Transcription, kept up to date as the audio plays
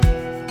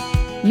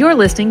You're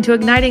listening to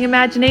Igniting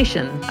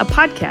Imagination, a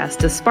podcast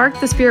to spark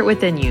the spirit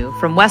within you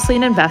from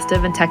Wesleyan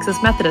Investive and Texas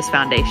Methodist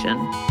Foundation.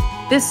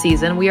 This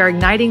season, we are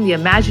igniting the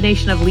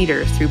imagination of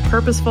leaders through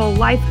purposeful,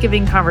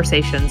 life-giving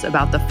conversations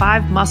about the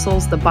 5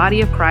 muscles the body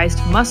of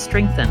Christ must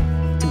strengthen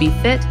to be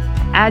fit,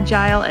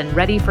 agile, and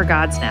ready for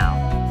God's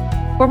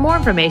now. For more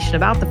information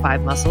about the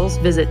 5 muscles,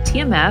 visit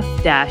tmf-fdn.org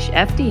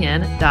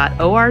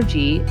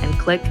and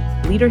click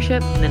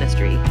Leadership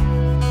Ministry.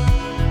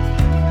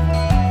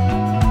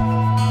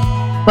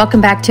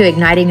 Welcome back to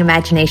Igniting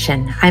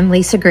Imagination. I'm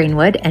Lisa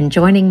Greenwood, and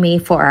joining me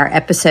for our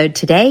episode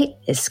today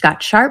is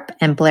Scott Sharp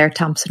and Blair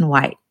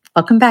Thompson-White.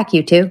 Welcome back,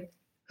 you two.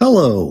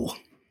 Hello.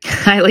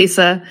 Hi,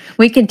 Lisa.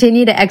 We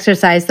continue to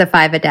exercise the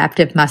 5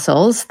 adaptive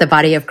muscles the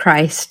body of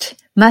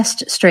Christ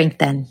must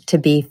strengthen to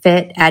be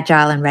fit,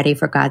 agile, and ready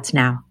for God's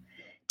now.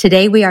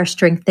 Today, we are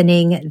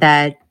strengthening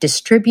the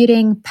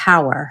distributing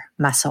power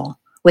muscle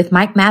with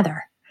Mike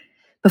Mather.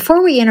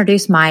 Before we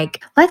introduce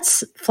Mike,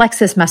 let's flex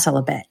this muscle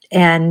a bit.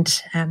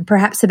 And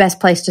perhaps the best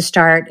place to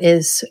start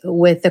is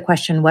with the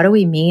question, what do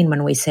we mean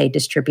when we say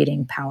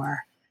distributing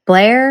power?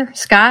 Blair,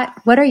 Scott,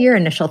 what are your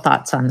initial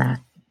thoughts on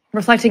that?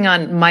 Reflecting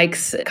on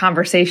Mike's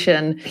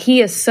conversation, he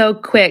is so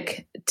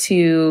quick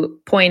to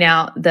point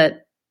out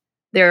that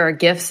there are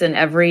gifts in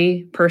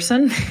every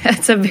person.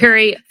 It's a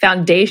very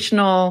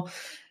foundational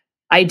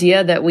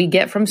idea that we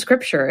get from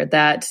Scripture,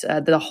 that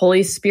the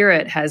Holy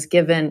Spirit has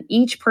given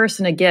each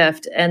person a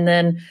gift, and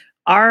then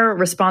our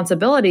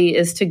responsibility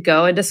is to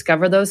go and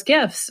discover those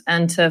gifts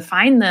and to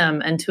find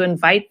them and to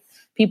invite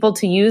people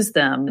to use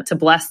them to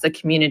bless the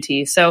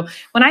community. So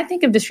when I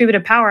think of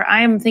distributed power,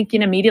 I am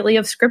thinking immediately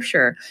of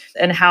Scripture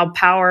and how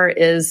power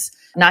is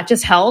not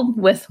just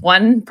held with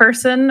one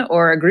person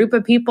or a group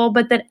of people,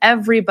 but that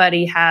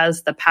everybody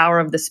has the power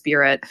of the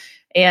Spirit,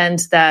 and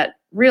that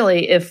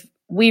really, if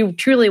we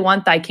truly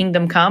want thy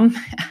kingdom come,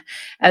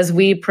 as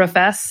we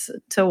profess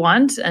to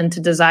want and to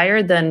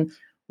desire, then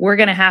we're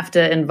going to have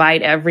to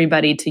invite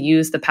everybody to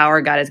use the power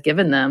God has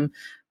given them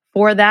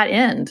for that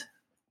end.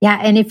 Yeah,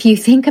 and if you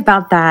think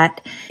about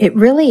that, it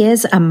really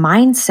is a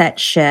mindset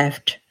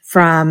shift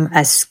from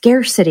a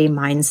scarcity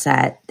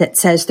mindset that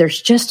says there's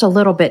just a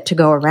little bit to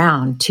go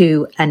around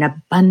to an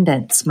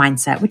abundance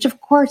mindset, which of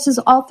course is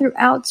all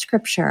throughout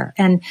Scripture,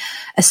 and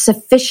a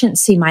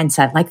sufficiency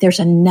mindset, like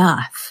there's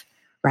enough.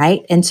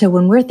 Right? And so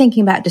when we're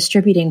thinking about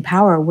distributing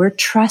power, we're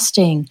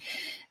trusting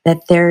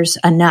that there's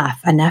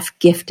enough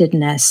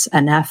giftedness,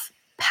 enough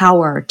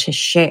power to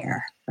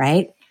share,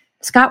 right?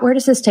 Scott, where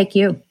does this take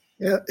you?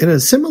 Yeah, in a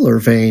similar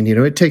vein,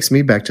 it takes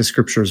me back to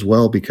Scripture as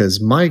well,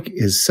 because Mike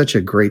is such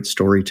a great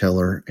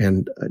storyteller,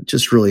 and I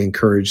just really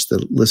encourage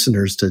the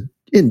listeners to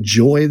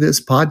enjoy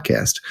this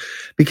podcast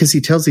because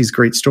he tells these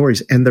great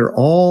stories, and they're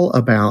all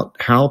about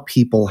how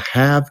people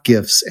have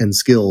gifts and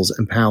skills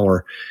and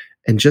power.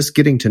 And just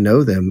getting to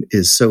know them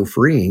is so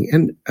freeing.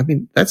 And I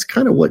mean, that's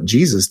kind of what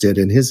Jesus did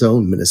in his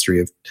own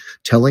ministry of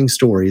telling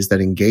stories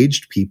that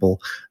engaged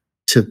people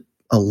to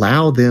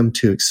allow them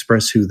to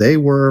express who they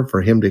were,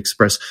 for him to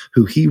express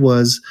who he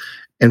was,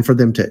 and for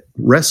them to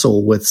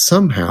wrestle with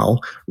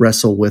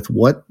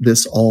what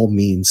this all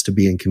means to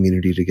be in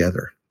community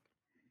together.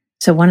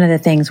 So one of the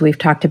things we've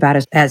talked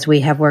about as we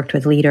have worked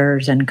with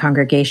leaders and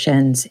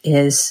congregations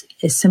is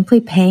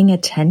simply paying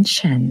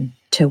attention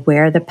to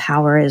where the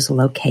power is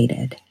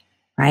located.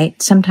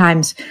 Right?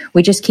 Sometimes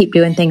we just keep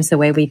doing things the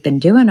way we've been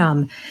doing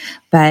them.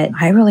 But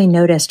I really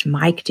noticed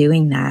Mike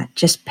doing that,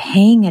 just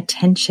paying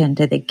attention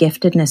to the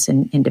giftedness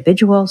in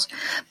individuals,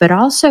 but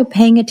also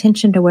paying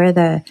attention to where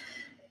the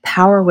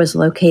power was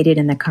located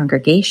in the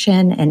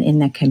congregation and in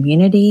the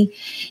community,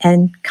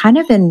 and kind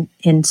of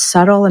in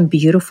subtle and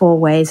beautiful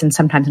ways, and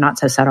sometimes not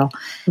so subtle,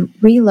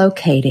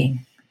 relocating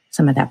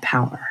some of that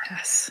power.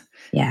 Yes.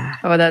 Yeah.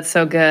 Oh, that's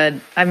so good.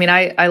 I mean,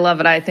 I love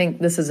it. I think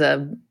this is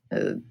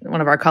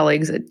one of our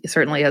colleagues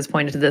certainly has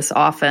pointed to this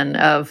often,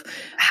 of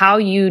how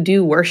you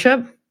do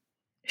worship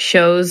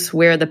shows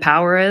where the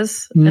power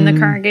is in the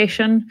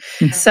congregation.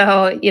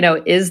 So,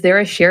 is there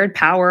a shared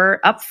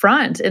power up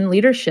front in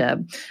leadership?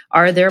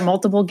 Are there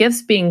multiple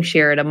gifts being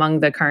shared among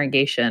the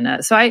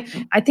congregation? So I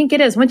think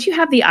it is. Once you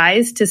have the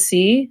eyes to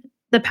see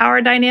the power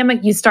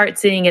dynamic, you start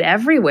seeing it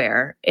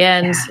everywhere.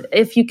 And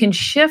if you can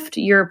shift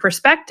your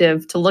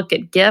perspective to look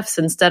at gifts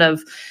instead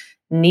of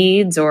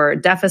needs or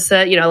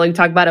deficit, like we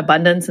talk about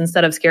abundance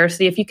instead of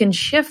scarcity, if you can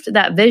shift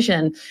that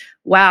vision,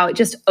 wow, it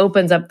just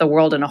opens up the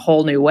world in a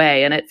whole new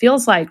way. And it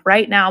feels like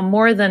right now,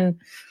 more than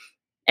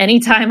any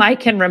time I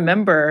can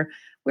remember,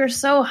 we're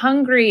so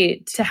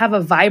hungry to have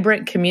a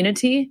vibrant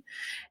community.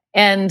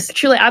 And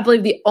truly, I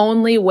believe the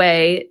only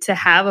way to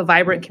have a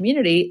vibrant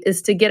community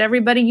is to get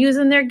everybody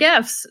using their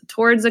gifts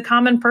towards a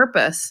common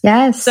purpose.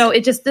 Yes. So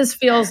this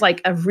feels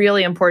like a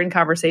really important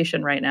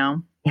conversation right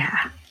now.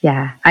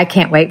 Yeah. I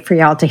can't wait for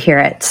y'all to hear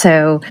it.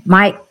 So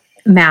Mike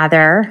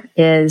Mather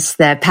is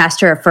the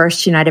pastor of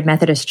First United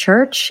Methodist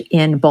Church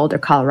in Boulder,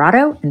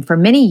 Colorado. And for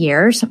many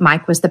years,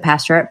 Mike was the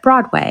pastor at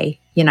Broadway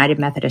United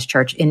Methodist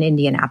Church in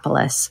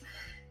Indianapolis.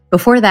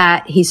 Before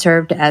that, he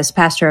served as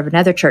pastor of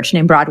another church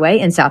named Broadway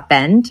in South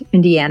Bend,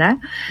 Indiana.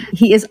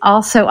 He is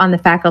also on the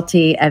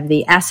faculty of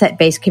the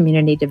Asset-Based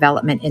Community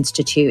Development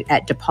Institute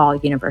at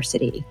DePaul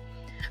University.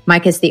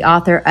 Mike is the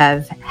author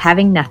of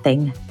Having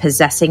Nothing,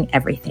 Possessing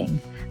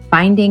Everything,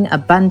 Finding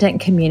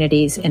Abundant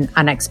Communities in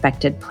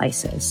Unexpected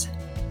Places.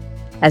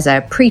 As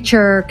a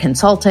preacher,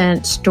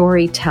 consultant,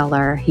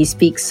 storyteller, he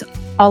speaks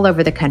all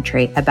over the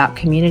country about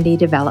community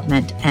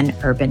development and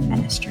urban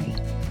ministry.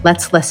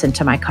 Let's listen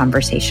to my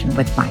conversation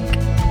with Mike.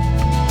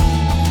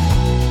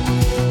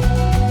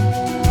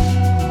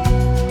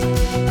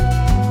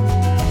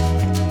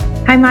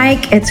 Hi,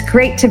 Mike. It's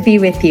great to be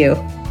with you.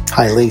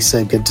 Hi,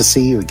 Lisa. Good to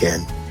see you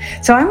again.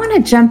 So I want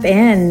to jump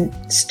in,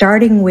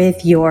 starting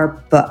with your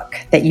book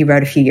that you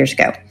wrote a few years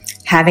ago,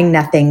 Having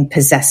Nothing,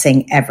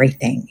 Possessing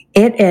Everything.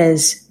 It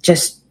is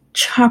just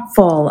chock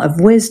full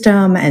of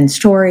wisdom and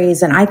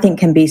stories, and I think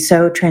can be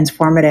so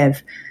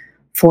transformative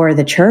for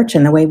the church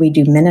and the way we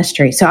do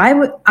ministry. So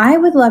I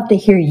would love to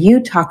hear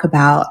you talk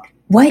about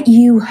what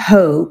you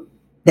hope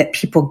that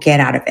people get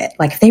out of it.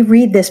 Like if they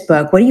read this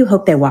book, what do you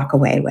hope they walk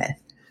away with?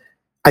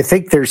 I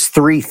think there's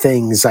three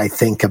things I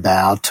think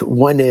about.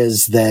 One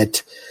is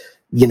that,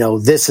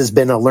 this has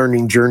been a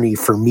learning journey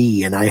for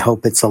me, and I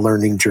hope it's a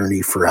learning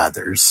journey for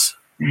others.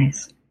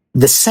 Nice.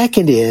 The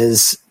second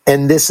is,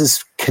 and this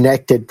is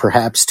connected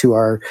perhaps to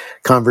our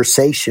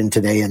conversation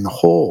today in the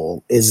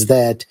whole, is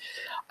that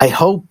I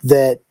hope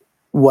that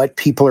what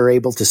people are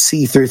able to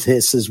see through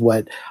this is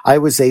what I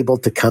was able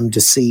to come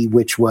to see,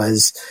 which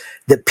was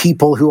that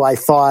people who I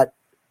thought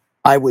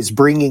I was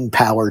bringing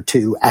power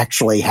to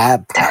actually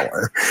have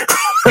power.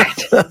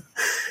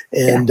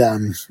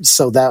 And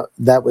so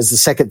that was the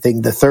second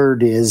thing. The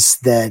third is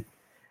that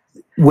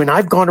when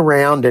I've gone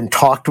around and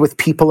talked with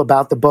people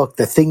about the book,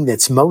 the thing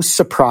that's most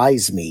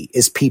surprised me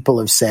is people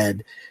have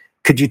said,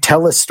 could you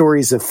tell us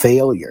stories of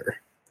failure?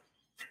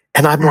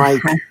 And I'm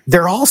like,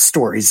 they're all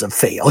stories of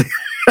failure.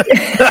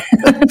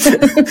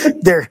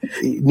 They're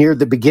near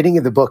the beginning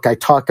of the book. I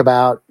talk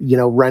about,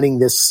 running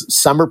this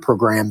summer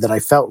program that I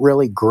felt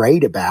really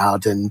great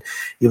about. And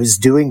it was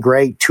doing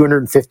great.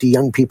 250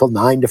 young people,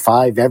 9 to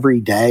 5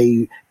 every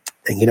day,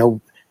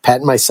 and,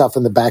 patting myself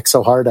in the back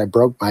so hard I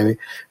broke my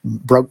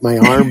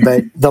arm.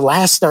 But the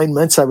last 9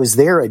 months I was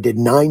there, I did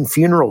 9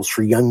 funerals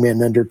for young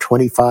men under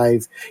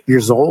 25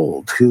 years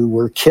old who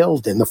were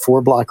killed in the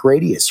 4-block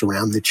radius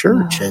around the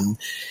church. Wow. And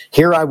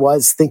here I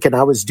was thinking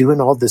I was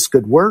doing all this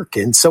good work.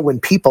 And so when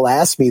people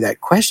ask me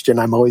that question,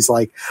 I'm always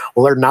like,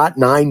 well, are not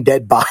 9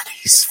 dead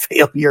bodies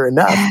failure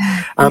enough?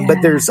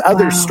 But there's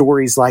other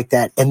stories like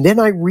that. And then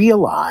I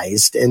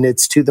realized, and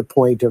it's to the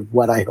point of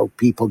what I hope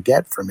people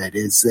get from it,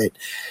 is that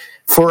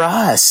for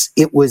us,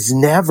 it was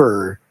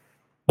never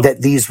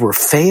that these were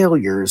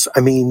failures. I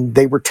mean,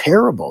 they were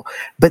terrible,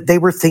 but they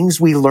were things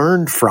we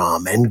learned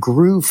from and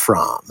grew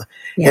from.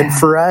 Yeah. And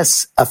for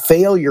us, a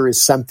failure is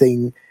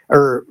something,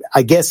 or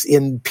I guess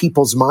in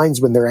people's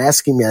minds when they're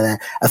asking me that,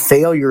 a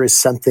failure is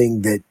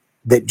something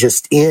that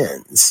just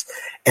ends.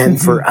 And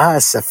for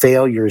us, a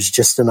failure is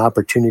just an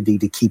opportunity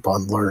to keep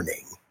on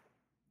learning.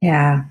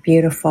 Yeah,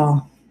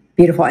 beautiful,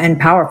 beautiful and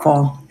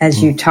powerful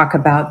as you talk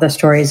about the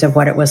stories of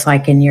what it was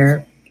like in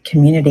your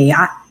community.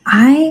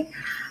 I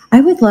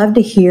would love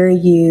to hear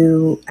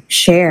you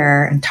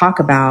share and talk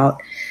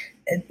about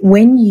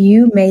when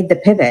you made the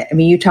pivot. I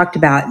mean, you talked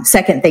about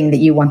second thing that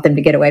you want them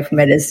to get away from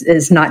it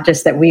is not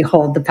just that we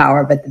hold the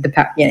power, but the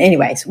power.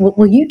 Anyways,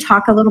 will you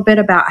talk a little bit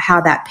about how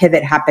that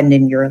pivot happened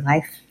in your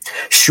life?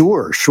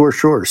 Sure.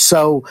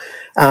 So,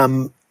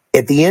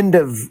 at the end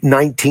of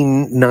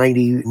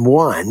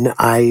 1991,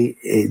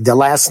 the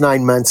last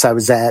 9 months I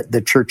was at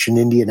the church in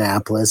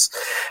Indianapolis,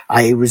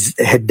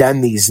 had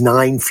done these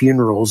 9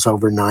 funerals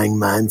over 9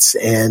 months,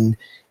 and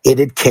it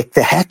had kicked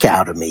the heck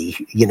out of me.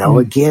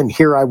 Again,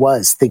 here I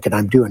was thinking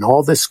I'm doing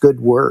all this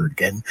good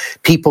work, and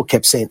people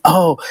kept saying,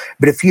 oh,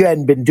 but if you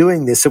hadn't been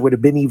doing this, it would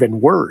have been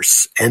even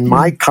worse. And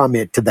my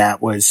comment to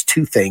that was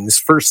 2 things.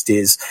 First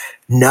is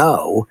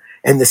no.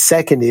 And the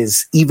second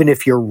is, even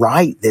if you're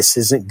right, this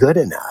isn't good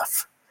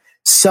enough.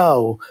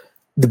 So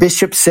the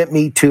bishop sent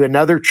me to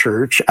another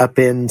church up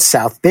in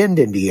South Bend,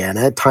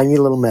 Indiana, a tiny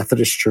little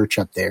Methodist church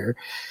up there.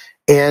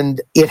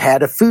 And it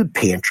had a food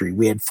pantry.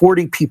 We had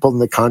 40 people in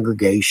the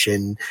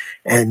congregation,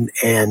 and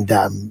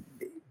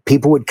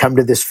people would come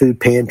to this food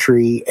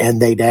pantry and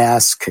they'd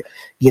ask,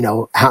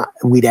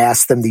 we'd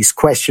ask them these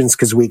questions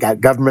because we got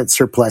government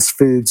surplus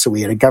food. So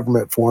we had a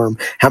government form.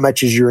 How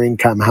much is your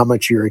income? How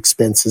much are your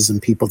expenses?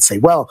 And people would say,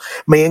 well,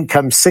 my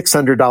income's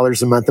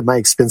 $600 a month and my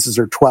expenses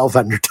are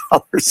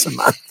 $1,200 a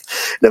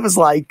month. And it was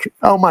like,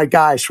 oh my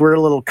gosh, we're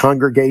a little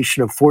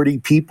congregation of 40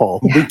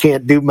 people. Yeah. We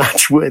can't do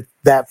much with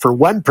that for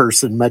one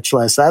person, much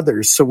less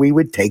others. So we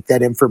would take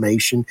that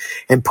information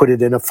and put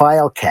it in a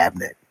file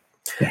cabinet.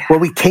 Yeah. Well,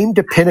 we came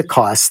to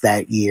Pentecost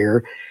that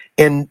year,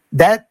 and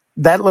that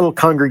little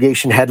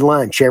congregation had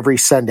lunch every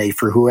Sunday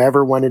for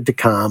whoever wanted to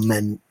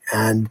come.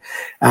 And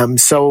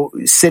so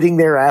sitting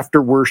there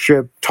after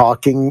worship,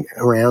 talking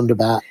around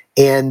about,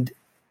 and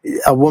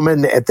a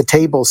woman at the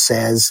table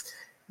says,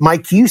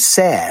 Mike, you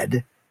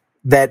said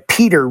that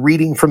Peter,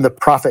 reading from the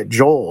prophet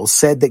Joel,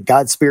 said that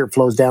God's Spirit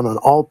flows down on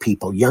all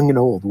people, young and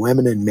old,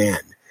 women and men.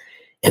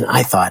 And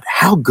I thought,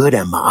 how good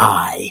am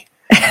I?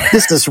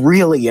 This is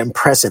really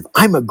impressive.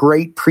 I'm a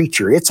great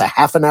preacher. It's a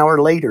half an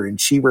hour later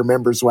and she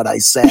remembers what I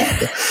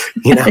said,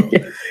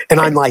 And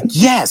I'm like,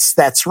 yes,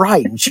 that's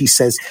right. And she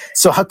says,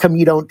 so how come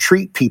you don't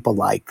treat people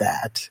like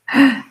that?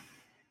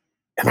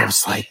 And I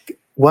was like,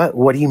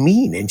 what do you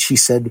mean? And she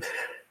said,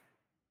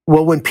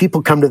 well, when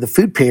people come to the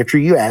food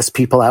pantry, you ask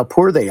people how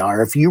poor they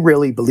are. If you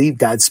really believe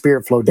God's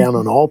Spirit flowed down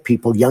on all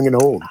people, young and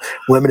old,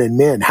 women and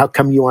men, how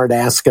come you aren't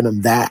asking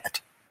them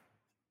that?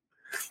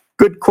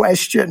 Good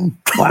question.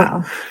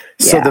 Wow.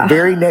 So the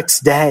very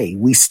next day,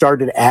 we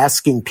started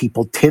asking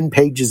people 10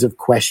 pages of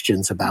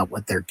questions about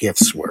what their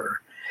gifts were.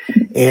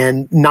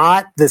 And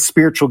not the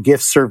spiritual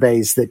gift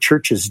surveys that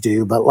churches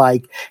do, but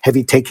like, have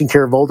you taken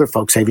care of older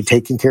folks? Have you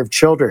taken care of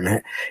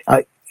children?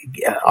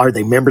 Are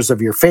they members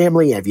of your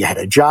family? Have you had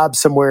a job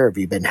somewhere? Have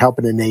you been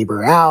helping a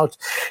neighbor out?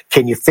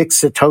 Can you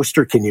fix a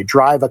toaster? Can you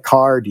drive a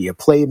car? Do you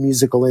play a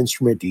musical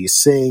instrument? Do you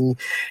sing?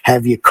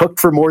 Have you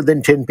cooked for more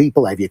than 10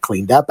 people? Have you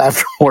cleaned up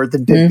after more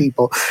than 10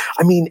 people?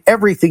 I mean,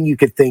 everything you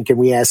could think. And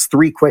we asked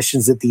 3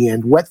 questions at the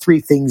end. What 3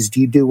 things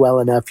do you do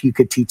well enough you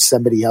could teach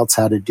somebody else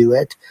how to do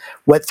it?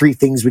 What 3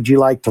 things would you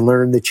like to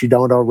learn that you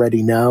don't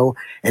already know?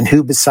 And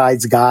who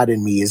besides God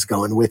and me is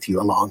going with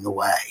you along the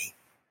way?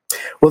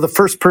 Well, the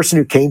first person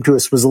who came to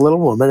us was a little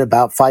woman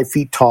about 5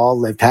 feet tall,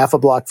 lived half a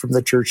block from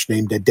the church,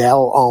 named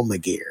Adele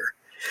Almaguer.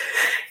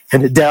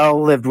 And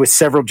Adele lived with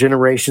several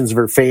generations of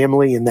her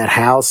family in that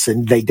house,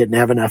 and they didn't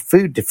have enough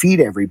food to feed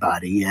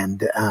everybody.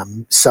 And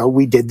so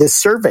we did this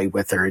survey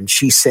with her, and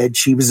she said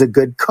she was a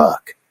good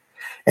cook.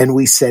 And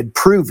we said,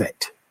 prove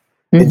it.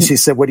 And she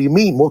said, what do you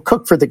mean? We'll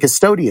cook for the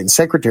custodian,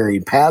 secretary,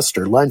 and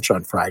pastor lunch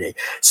on Friday.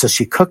 So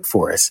she cooked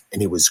for us,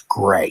 and it was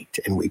great,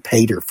 and we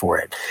paid her for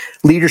it.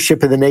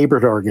 Leadership of the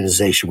neighborhood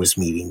organization was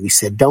meeting. We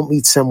said, don't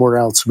meet somewhere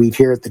else. Meet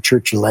here at the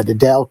church and let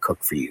Adele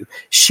cook for you.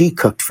 She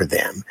cooked for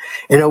them.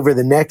 And over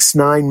the next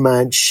 9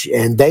 months,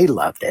 and they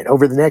loved it,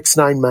 over the next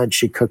 9 months,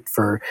 she cooked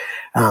for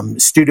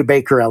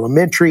Studebaker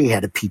Elementary,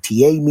 had a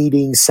PTA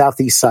meeting,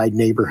 Southeast Side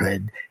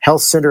Neighborhood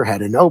Health Center,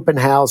 had an open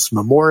house,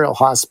 Memorial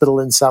Hospital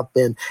in South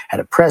Bend, had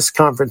a press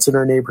conference in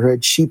our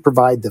neighborhood. She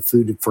provided the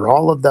food for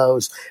all of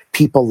those.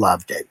 People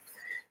loved it.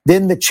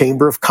 Then the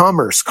Chamber of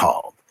Commerce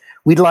called.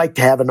 We'd like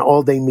to have an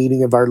all-day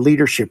meeting of our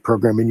leadership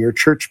program in your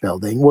church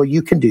building. Well,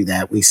 you can do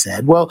that, we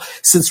said. Well,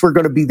 since we're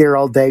going to be there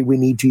all day, we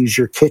need to use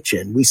your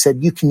kitchen. We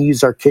said, you can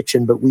use our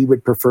kitchen, but we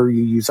would prefer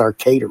you use our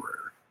caterer.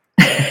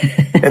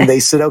 And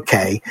they said,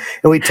 okay.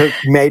 And we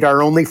made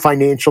our only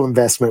financial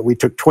investment. We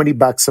took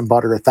 $20 and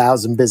bought her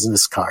 1,000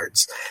 business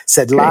cards.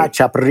 Said, La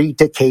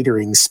Chaparrita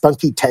Catering,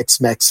 spunky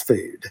Tex-Mex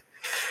food.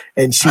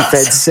 And she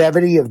fed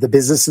 70 of the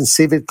business and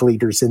civic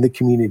leaders in the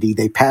community.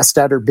 They passed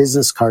out her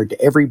business card to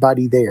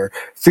everybody there.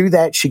 Through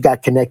that, she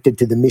got connected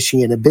to the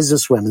Michiana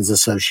Businesswomen's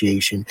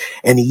Association.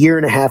 And a year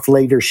and a half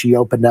later, she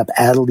opened up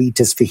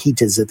Adelitas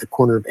Fajitas at the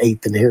corner of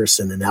 8th and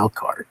Harrison in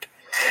Elkhart.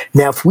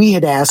 Now, if we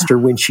had asked her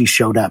when she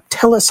showed up,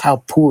 tell us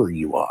how poor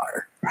you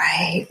are.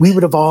 Right. We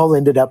would have all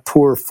ended up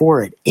poor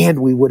for it, and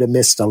we would have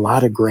missed a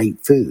lot of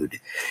great food.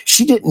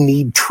 She didn't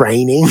need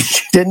training.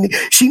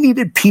 She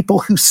needed people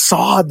who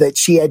saw that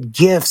she had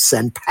gifts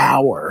and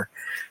power.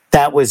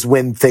 That was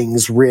when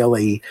things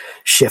really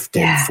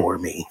shifted for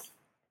me.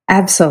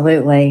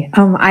 Absolutely.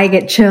 I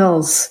get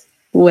chills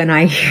when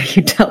I hear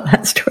you tell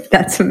that story.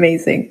 That's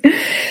amazing.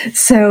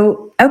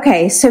 So,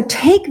 okay. So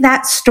take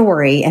that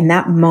story and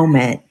that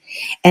moment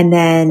and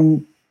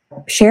then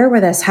share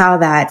with us how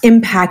that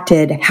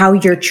impacted how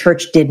your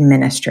church did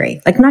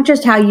ministry. Like not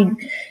just how you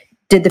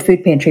did the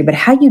food pantry, but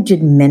how you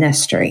did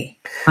ministry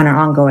on an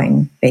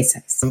ongoing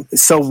basis.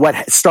 So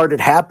what started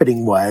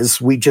happening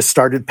was we just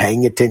started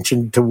paying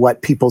attention to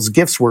what people's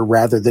gifts were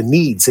rather than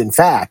needs. In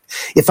fact,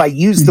 if I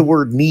used the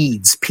word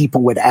needs,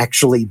 people would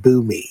actually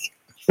boo me.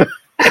 At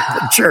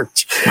the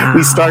church. Wow.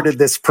 We started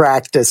this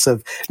practice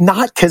of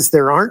not because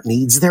there aren't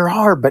needs, there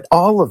are, but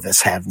all of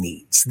us have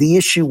needs. The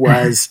issue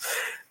was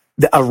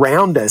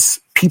around us,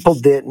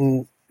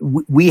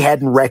 we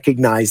hadn't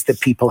recognized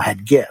that people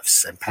had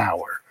gifts and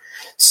power.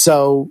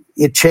 So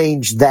it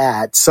changed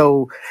that.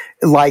 So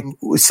like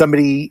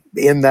somebody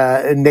in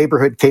the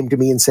neighborhood came to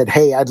me and said,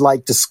 hey, I'd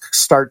like to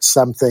start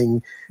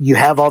something. You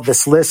have all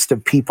this list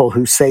of people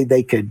who say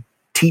they could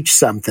teach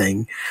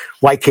something.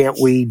 Why can't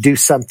we do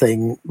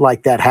something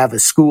like that, have a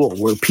school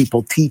where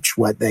people teach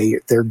what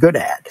they're good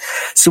at?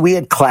 So we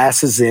had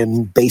classes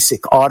in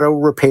basic auto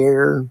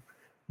repair,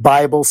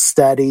 Bible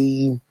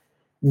study,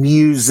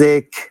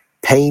 music,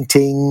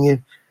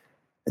 painting,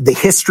 the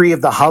history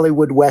of the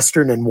Hollywood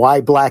Western and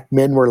why black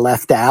men were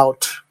left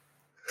out.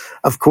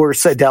 Of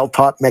course, Adele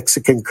taught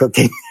Mexican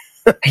cooking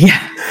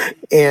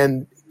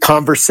and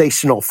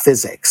conversational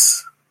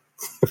physics.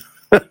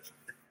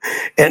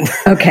 And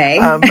okay.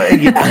 Well,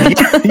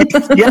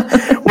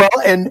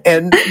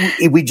 and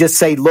we just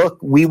say, look,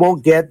 we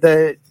won't get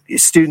the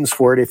students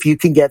for it. If you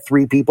can get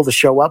 3 people to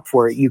show up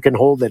for it, you can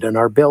hold it in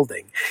our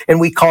building. And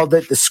we called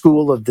it the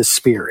School of the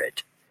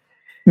Spirit.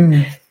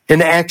 And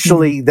And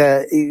actually,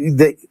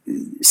 the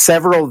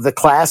several of the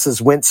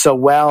classes went so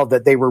well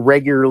that they were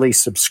regularly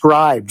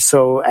subscribed.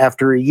 So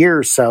after a year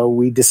or so,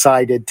 we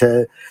decided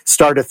to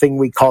start a thing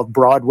we called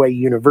Broadway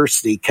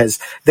University, because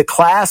the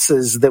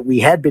classes that we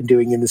had been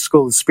doing in the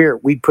School of the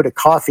Spirit, we'd put a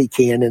coffee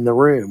can in the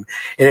room.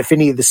 And if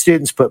any of the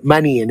students put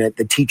money in it,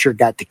 the teacher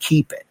got to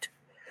keep it.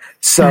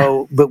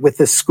 So, but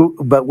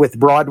with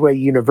Broadway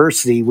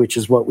University, which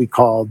is what we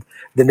called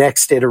the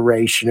next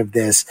iteration of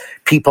this,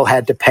 people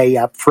had to pay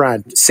up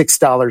front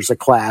 $6 a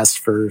class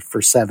for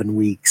 7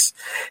 weeks.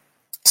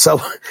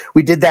 So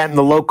we did that, and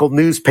the local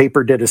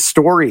newspaper did a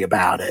story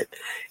about it.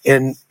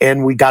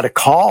 And we got a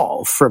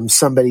call from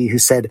somebody who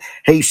said,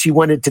 hey, she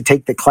wanted to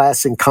take the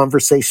class in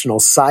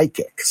conversational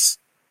psychics.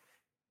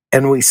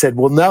 And we said,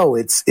 well, no,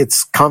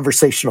 it's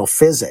conversational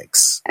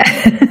physics.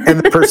 And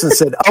the person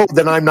said, oh,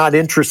 then I'm not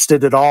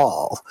interested at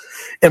all.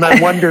 And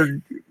I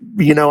wondered,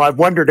 I've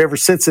wondered ever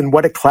since in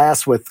what a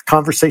class with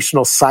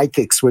conversational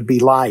psychics would be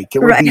like. It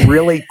would be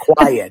really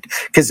quiet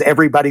because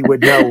everybody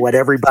would know what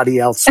everybody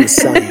else was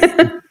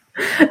saying.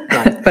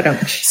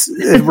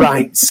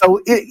 Right.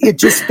 So it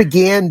just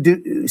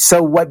began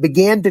so what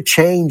began to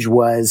change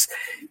was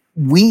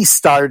we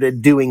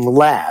started doing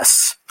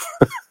less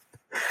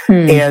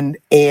and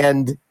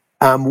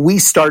we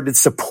started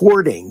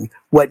supporting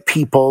what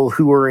people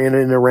who were in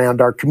and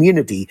around our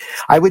community.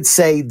 I would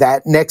say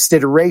that next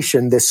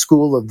iteration, the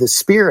School of the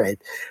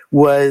Spirit,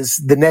 was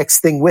the next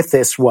thing with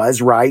this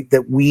was, right,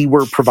 that we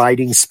were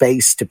providing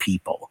space to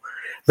people.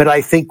 But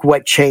I think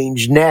what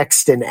changed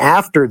next and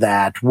after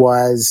that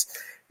was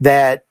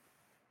that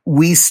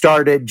we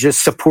started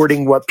just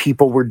supporting what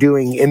people were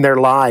doing in their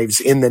lives,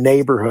 in the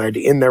neighborhood,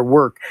 in their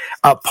work,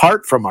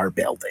 apart from our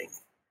building.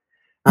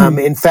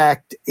 In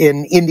fact,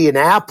 in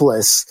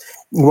Indianapolis,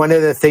 one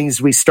of the things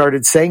we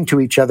started saying to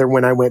each other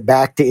when I went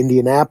back to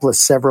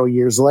Indianapolis several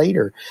years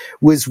later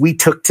was we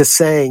took to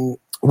saying,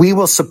 we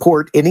will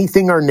support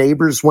anything our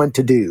neighbors want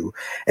to do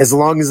as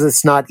long as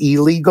it's not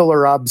illegal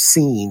or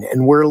obscene,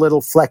 and we're a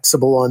little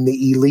flexible on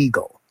the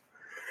illegal.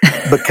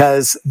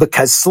 because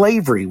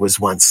slavery was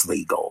once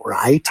legal,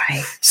 right?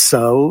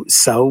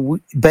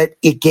 But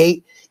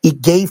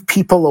it gave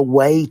people a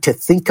way to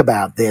think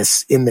about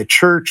this in the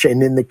church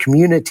and in the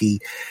community,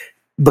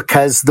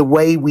 because the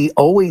way we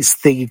always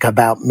think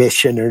about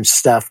mission and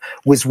stuff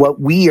was what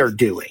we are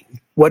doing.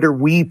 What are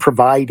we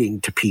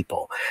providing to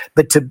people?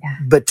 But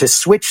to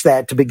switch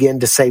that, to begin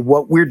to say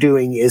what we're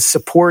doing is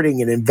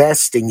supporting and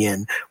investing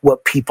in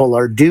what people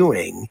are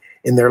doing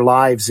in their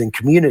lives and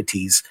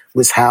communities,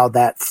 was how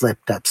that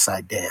flipped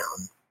upside down.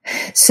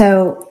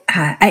 So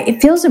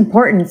it feels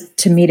important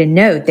to me to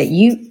note that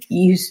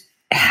you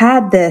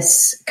had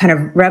this kind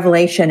of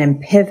revelation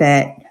and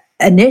pivot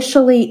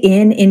initially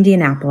in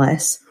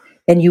Indianapolis,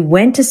 and you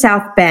went to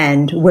South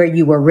Bend where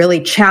you were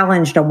really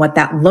challenged on what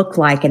that looked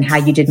like and how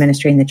you did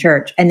ministry in the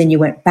church. And then you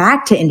went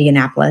back to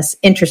Indianapolis,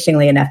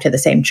 interestingly enough, to the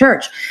same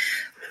church.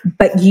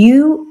 But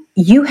you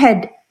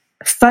had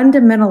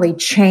fundamentally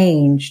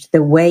changed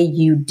the way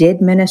you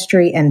did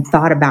ministry and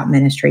thought about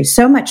ministry,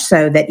 so much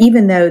so that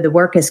even though the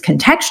work is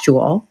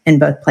contextual in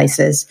both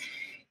places,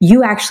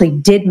 you actually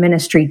did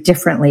ministry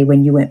differently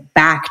when you went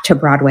back to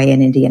Broadway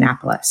in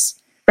Indianapolis.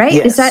 Right?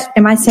 Yes.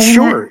 Am I saying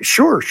that?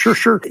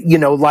 Sure.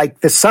 Like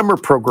the summer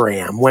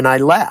program when I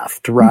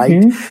left, right?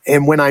 Mm-hmm.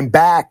 And when I'm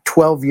back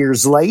 12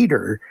 years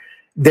later,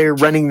 they're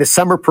running the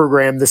summer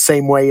program the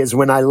same way as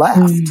when I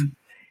left. Mm-hmm.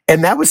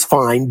 And that was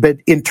fine. But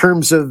in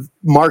terms of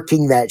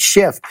marking that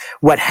shift,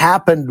 what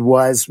happened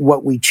was,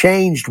 what we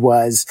changed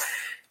was,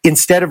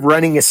 instead of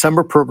running a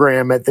summer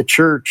program at the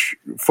church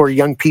for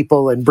young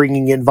people and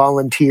bringing in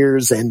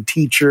volunteers and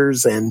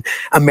teachers and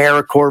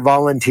AmeriCorps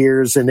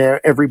volunteers and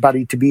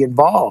everybody to be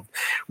involved,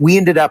 we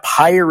ended up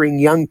hiring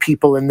young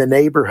people in the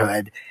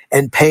neighborhood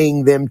and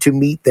paying them to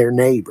meet their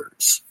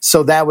neighbors.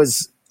 So that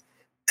was,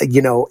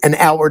 an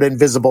outward and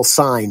visible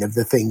sign of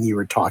the thing you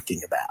were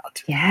talking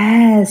about.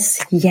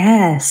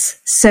 Yes.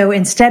 So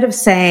instead of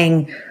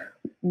saying,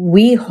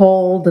 we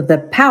hold the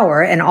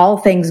power and all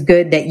things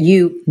good that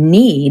you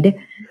need,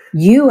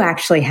 you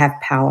actually have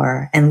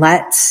power, and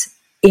let's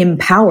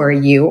empower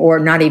you, or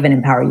not even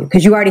empower you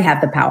because you already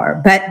have the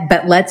power,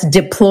 but let's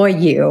deploy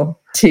you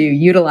to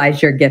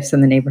utilize your gifts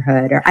in the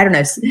neighborhood. Or I don't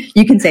know,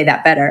 you can say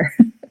that better.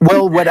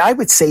 Well, what I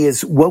would say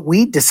is what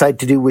we decided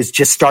to do was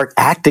just start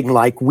acting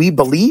like we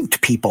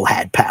believed people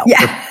had power.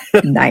 Yeah,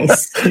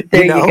 nice.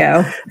 There you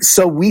go.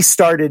 So we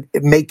started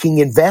making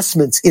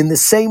investments in the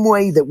same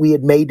way that we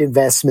had made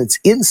investments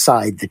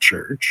inside the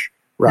church.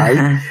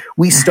 Right?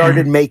 We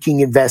started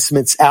making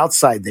investments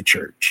outside the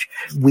church.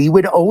 We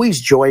would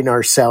always join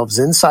ourselves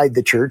inside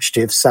the church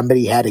if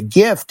somebody had a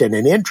gift and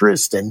an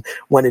interest and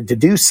wanted to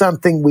do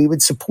something, we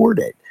would support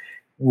it.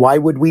 Why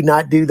would we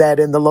not do that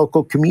in the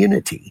local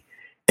community?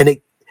 And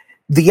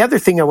the other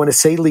thing I want to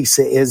say,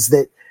 Lisa, is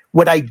that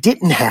what I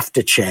didn't have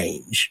to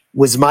change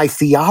was my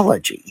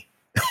theology.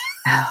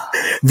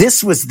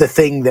 This was the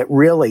thing that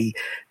really,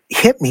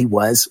 hit me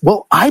was,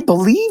 well, I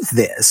believe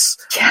this.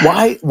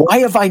 Yeah. Why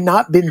have I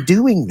not been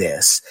doing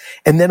this?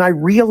 And then I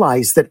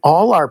realized that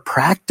all our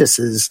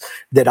practices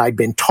that I'd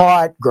been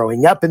taught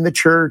growing up in the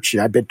church,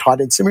 I've been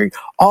taught in seminary,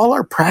 all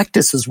our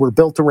practices were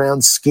built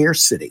around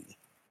scarcity.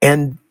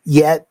 And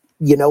yet,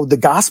 the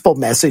gospel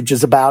message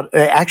is about,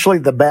 actually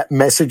the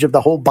message of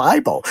the whole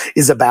Bible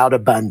is about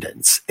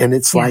abundance. And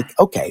it's like,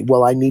 okay,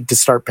 well, I need to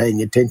start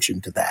paying attention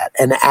to that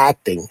and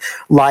acting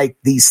like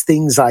these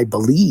things I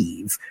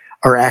believe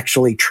are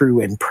actually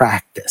true in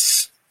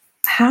practice.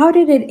 How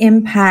did it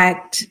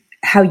impact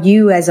how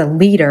you as a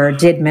leader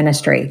did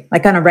ministry,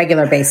 like on a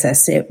regular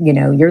basis,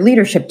 your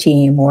leadership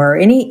team or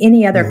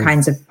any other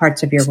kinds of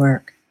parts of your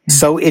work?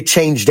 So it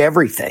changed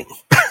everything.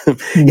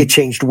 It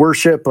changed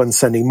worship on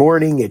Sunday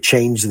morning. It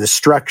changed the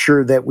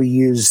structure that we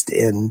used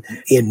in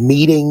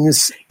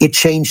meetings. It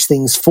changed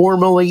things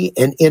formally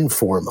and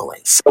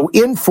informally. So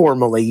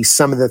informally,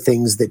 some of the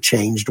things that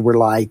changed were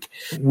like,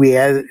 we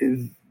had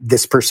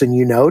this person,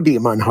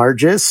 Diamond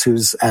Hargis,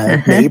 who's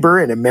a neighbor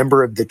and a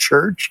member of the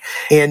church.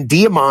 And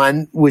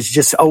Diamond was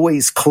just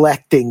always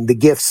collecting the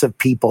gifts of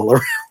people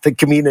around the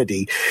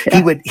community.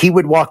 Yeah. He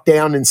would walk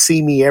down and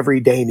see me every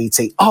day, and he'd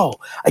say, "Oh,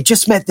 I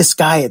just met this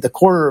guy at the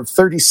corner of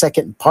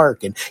 32nd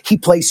Park, and he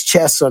plays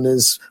chess on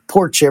his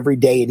porch every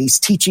day, and he's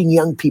teaching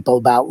young people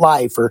about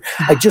life." Or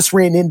I just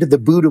ran into the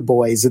Buddha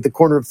Boys at the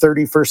corner of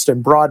 31st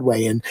and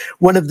Broadway, and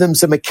one of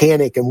them's a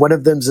mechanic, and one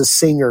of them's a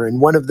singer, and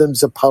one of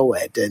them's a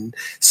poet. And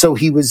so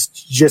he was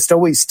just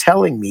always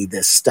telling me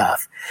this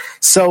stuff.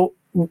 So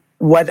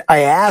what I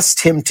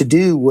asked him to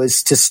do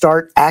was to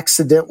start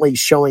accidentally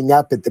showing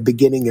up at the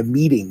beginning of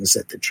meetings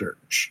at the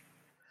church.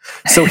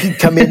 So he'd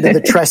come into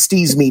the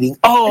trustees meeting.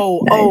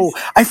 Oh,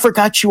 I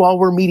forgot you all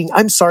were meeting.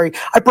 I'm sorry.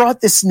 I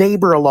brought this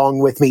neighbor along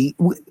with me.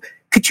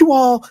 Could you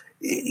all,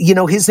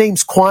 his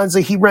name's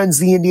Kwanzaa. He runs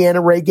the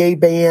Indiana Reggae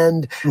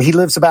Band. He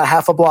lives about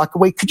half a block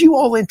away. Could you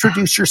all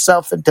introduce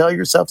yourself and tell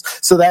yourselves?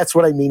 So that's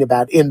what I mean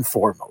about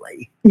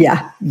informally.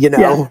 Yeah.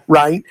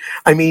 Right?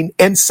 I mean,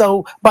 and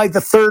so by the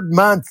third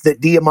month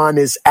that Diamond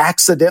is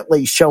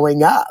accidentally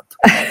showing up,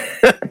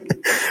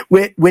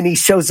 when he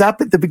shows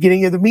up at the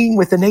beginning of the meeting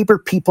with the neighbor,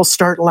 people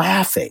start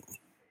laughing.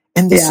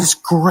 And this is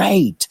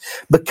great,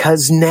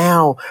 because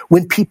now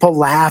when people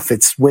laugh,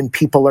 it's when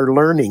people are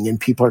learning and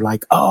people are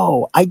like,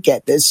 "Oh, I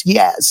get this.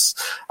 Yes,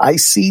 I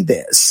see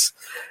this."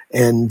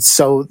 And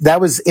so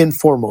that was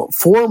informal.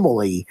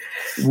 Formally,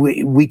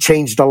 we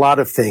changed a lot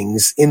of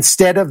things.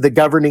 Instead of the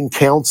governing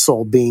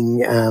council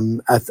being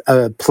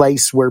a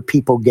place where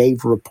people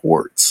gave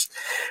reports,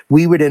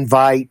 we would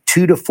invite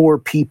 2 to 4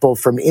 people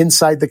from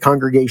inside the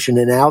congregation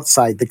and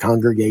outside the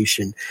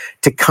congregation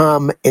to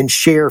come and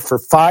share for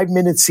 5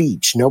 minutes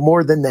each, no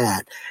more than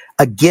that,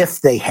 a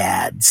gift they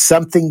had,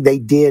 something they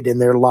did in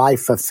their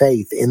life of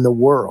faith in the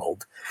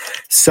world.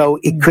 So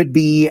it could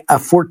be a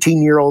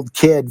 14-year-old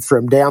kid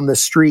from down the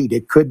street.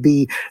 It could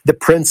be the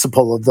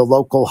principal of the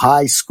local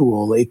high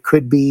school. It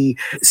could be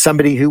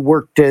somebody who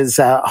worked as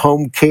a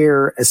home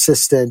care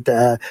assistant,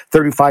 a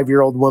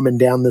 35-year-old woman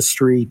down the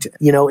street.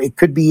 It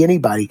could be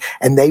anybody.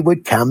 And they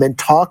would come and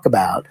talk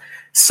about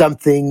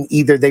something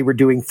either they were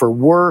doing for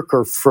work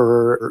or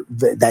for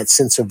that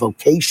sense of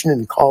vocation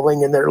and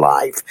calling in their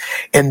life.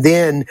 And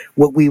then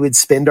what we would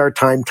spend our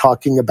time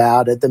talking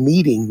about at the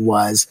meeting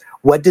was,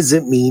 what does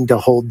it mean to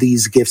hold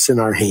these gifts in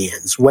our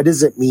hands? What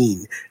does it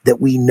mean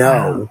that we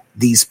know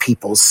these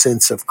people's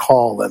sense of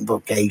call and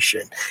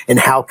vocation? And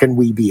how can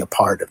we be a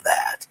part of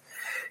that?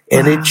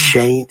 And it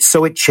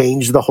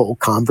changed the whole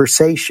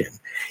conversation.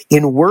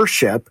 In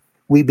worship,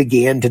 we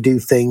began to do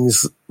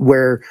things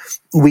where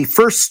we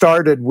first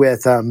started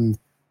with,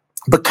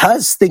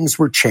 because things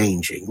were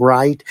changing,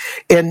 right?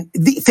 And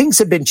things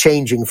have been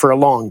changing for a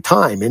long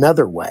time in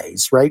other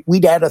ways, right?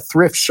 We'd had a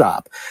thrift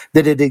shop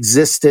that had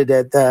existed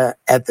at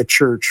the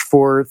church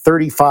for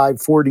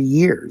 35, 40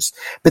 years.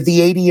 But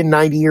the 80 and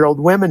 90-year-old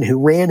women who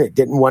ran it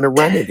didn't want to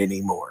run it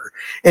anymore.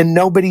 And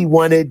nobody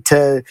wanted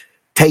to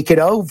take it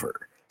over.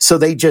 So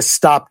they just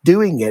stopped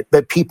doing it.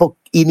 But people,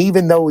 and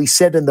even though we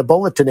said in the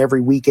bulletin every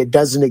week it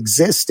doesn't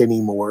exist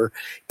anymore,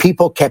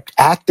 people kept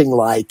acting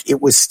like it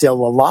was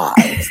still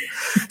alive.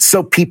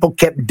 So people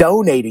kept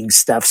donating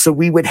stuff. So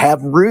we would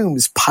have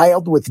rooms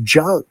piled with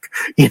junk,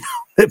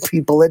 that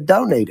people had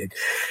donated.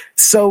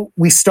 So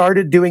we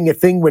started doing a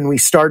thing when we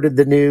started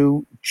the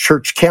new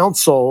church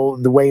council,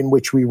 the way in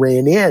which we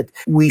ran it.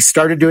 We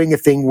started doing a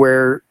thing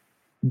where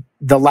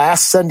the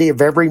last Sunday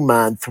of every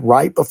month,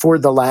 right before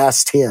the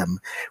last hymn,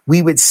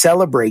 we would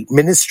celebrate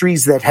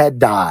ministries that had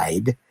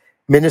died,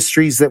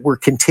 ministries that were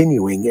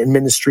continuing, and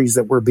ministries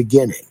that were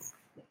beginning.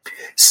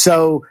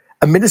 So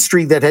a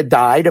ministry that had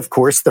died, of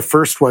course, the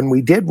first one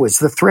we did was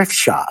the thrift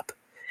shop.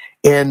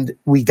 And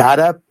we got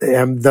up,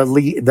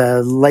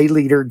 the lay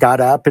leader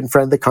got up in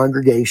front of the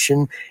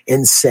congregation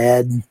and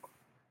said,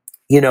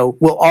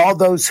 will all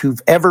those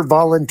who've ever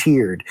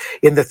volunteered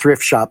in the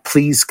thrift shop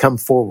please come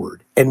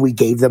forward? And we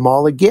gave them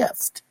all a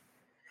gift.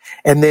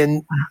 And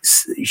then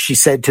she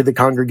said to the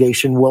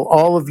congregation, well,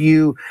 all of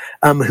you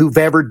who've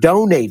ever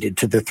donated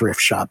to the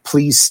thrift shop,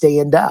 please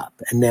stand up.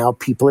 And now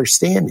people are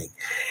standing.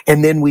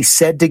 And then we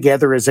said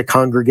together as a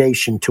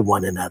congregation to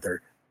one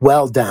another,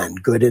 well done,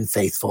 good and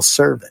faithful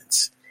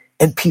servants.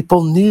 And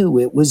people knew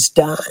it was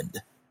done,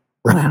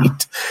 right? Wow.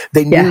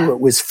 They knew it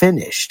was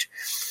finished.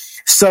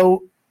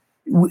 So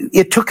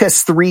it took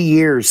us 3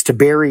 years to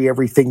bury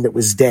everything that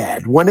was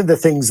dead. One of the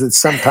things that's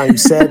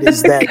sometimes said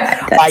is that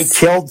I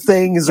killed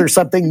things or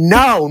something.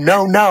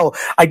 No.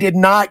 I did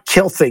not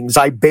kill things.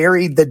 I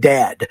buried the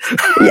dead.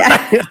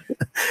 Yeah.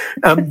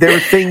 There were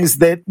things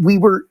that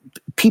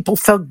people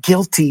felt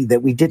guilty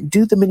that we didn't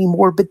do them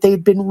anymore, but they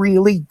had been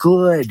really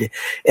good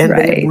and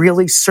they had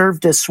really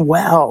served us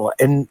well.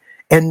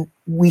 And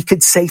we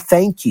could say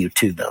thank you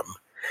to them.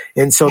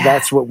 And so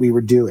that's what we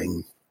were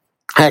doing.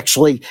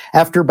 Actually,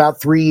 after about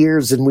 3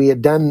 years and we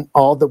had done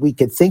all that we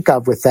could think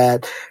of with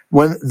that,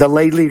 when the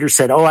lay leader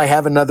said, I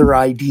have another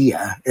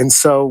idea. And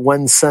so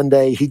one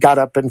Sunday he got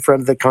up in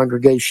front of the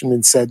congregation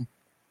and said,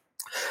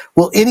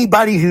 well,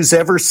 anybody who's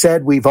ever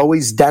said we've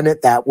always done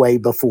it that way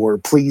before,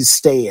 please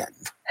stand.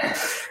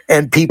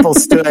 And people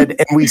stood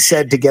and we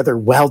said together,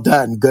 well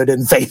done, good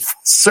and faithful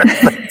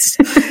servants.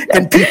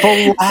 And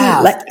people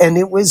laughed and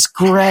it was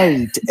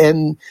great.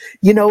 And,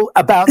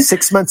 about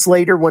 6 months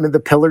later, one of the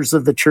pillars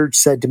of the church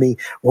said to me,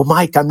 well,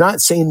 Mike, I'm not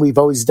saying we've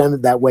always done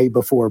it that way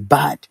before,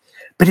 but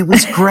it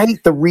was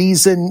great. The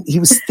reason he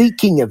was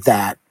thinking of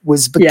that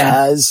was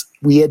because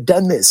we had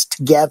done this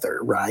together,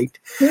 right?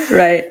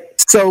 Right.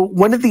 So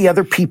one of the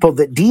other people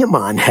that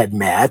Diamond had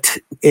met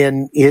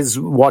in his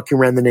walking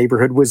around the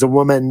neighborhood was a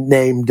woman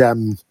named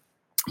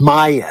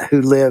Maya,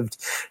 who lived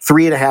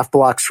 3.5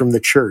 blocks from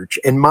the church.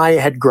 And Maya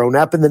had grown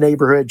up in the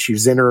neighborhood. She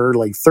was in her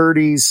early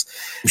 30s.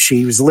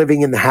 She was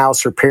living in the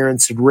house her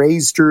parents had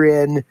raised her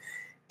in.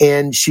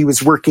 And she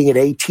was working at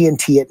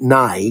AT&T at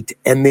night.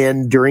 And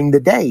then during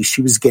the day,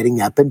 she was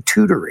getting up and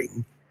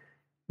tutoring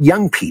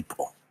young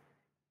people.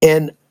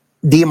 And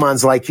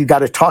Diamond's like, you got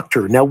to talk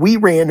to her. Now, we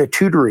ran a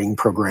tutoring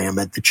program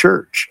at the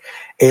church,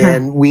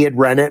 and we had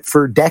run it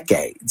for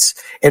decades.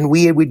 And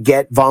we would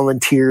get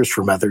volunteers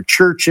from other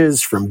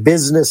churches, from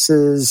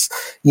businesses,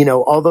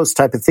 all those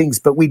type of things.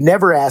 But we'd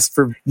never asked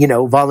for,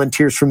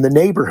 volunteers from the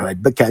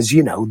neighborhood because,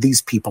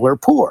 these people are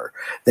poor.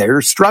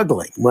 They're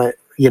struggling,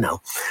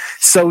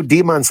 So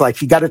Diamond's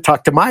like, you got to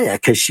talk to Maya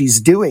because she's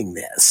doing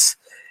this.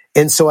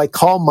 And so I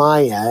call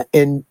Maya,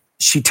 and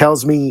she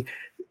tells me,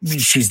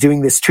 she's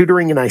doing this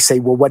tutoring, and I say,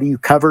 well, what do you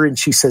cover? And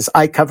she says,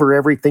 I cover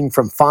everything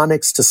from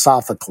phonics to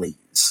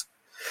Sophocles.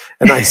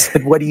 And I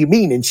said, what do you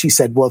mean? And she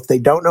said, well, if they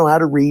don't know how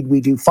to read, we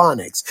do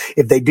phonics.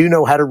 If they do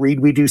know how to read,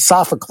 we do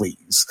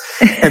Sophocles.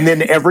 And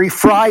then every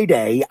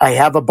Friday, I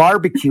have a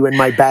barbecue in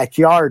my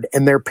backyard,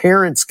 and their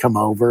parents come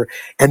over,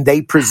 and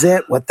they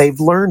present what they've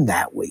learned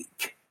that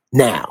week.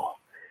 Now,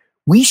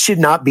 we should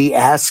not be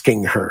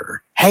asking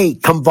her, hey,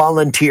 come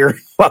volunteer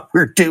what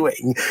we're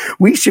doing.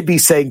 We should be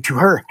saying to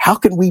her, how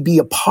can we be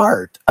a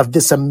part of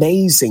this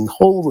amazing,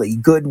 holy,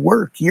 good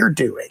work you're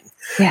doing?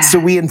 Yeah. So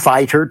we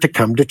invite her to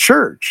come to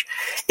church.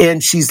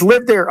 And she's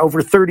lived there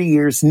over 30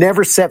 years,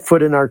 never set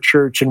foot in our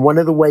church. And one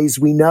of the ways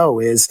we know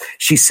is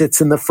she sits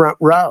in the front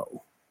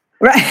row.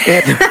 Right.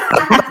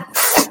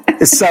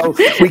 And so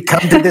we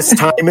come to this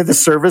time of the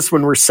service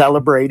when we're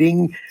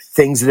celebrating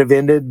things that have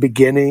ended,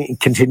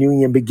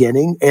 continuing and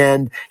beginning.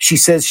 And she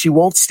says she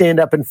won't stand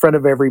up in front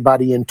of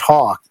everybody and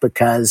talk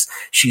because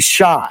she's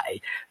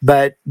shy,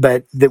 but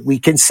that we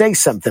can say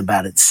something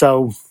about it.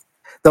 So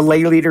the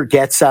lay leader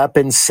gets up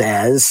and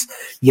says,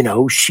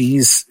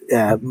 she's,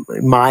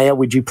 Maya,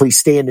 would you please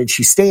stand? And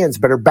she stands,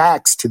 but her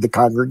back's to the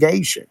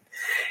congregation.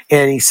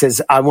 And he says,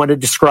 I want to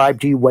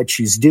describe to you what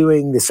she's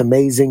doing, this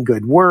amazing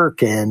good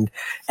work. And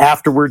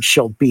afterwards,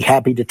 she'll be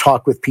happy to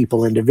talk with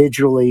people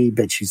individually,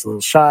 but she's a little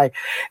shy.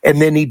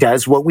 And then he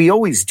does what we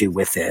always do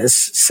with this,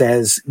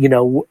 says,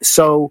 will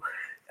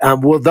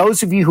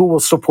those of you who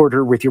will support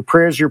her with your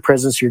prayers, your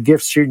presence, your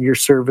gifts, your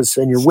service,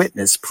 and your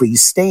witness,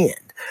 please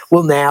stand.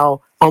 Well,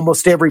 now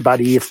almost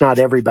everybody, if not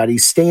everybody,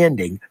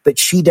 standing, but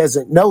she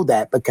doesn't know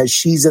that because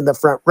she's in the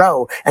front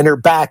row and her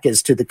back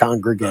is to the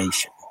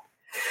congregation.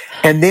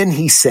 And then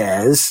he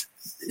says,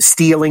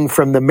 stealing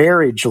from the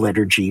marriage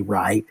liturgy,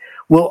 right?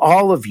 Will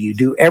all of you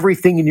do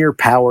everything in your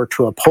power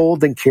to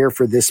uphold and care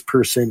for this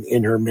person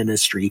in her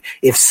ministry?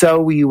 If so,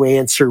 will you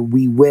answer,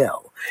 we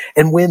will?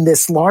 And when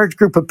this large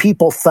group of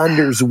people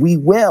thunders, we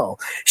will,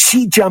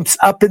 she jumps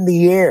up in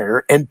the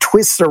air and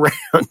twists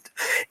around.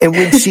 And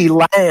when she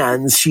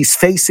lands, she's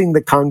facing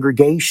the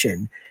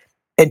congregation.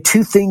 And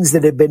two things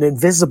that have been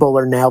invisible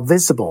are now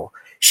visible.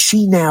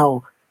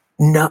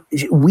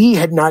 We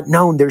had not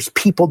known there's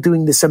people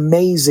doing this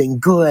amazing,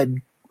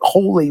 good,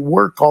 holy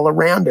work all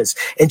around us.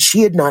 And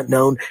she had not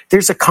known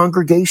there's a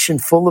congregation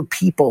full of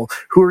people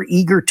who are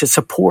eager to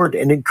support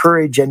and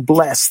encourage and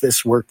bless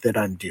this work that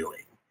I'm doing.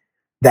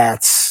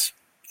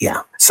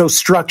 So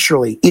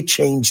structurally, it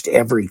changed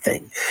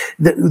everything.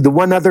 The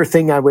one other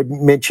thing I would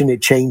mention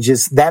it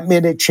changes, that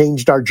meant it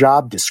changed our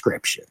job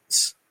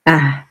descriptions.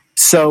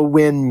 So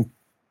when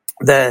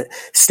the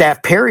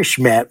staff parish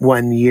met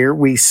one year.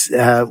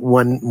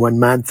 One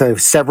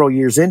month, several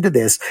years into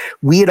this,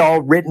 we had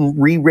all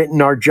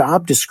rewritten our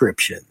job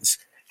descriptions.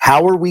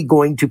 How are we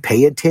going to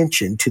pay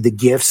attention to the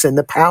gifts and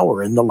the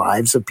power in the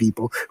lives of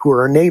people who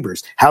are our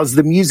neighbors? How's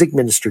the music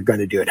minister going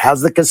to do it?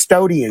 How's the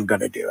custodian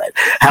going to do it?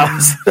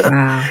 How's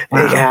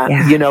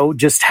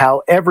just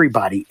how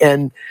everybody.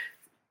 And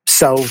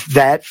so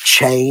that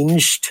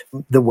changed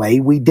the way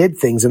we did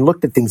things and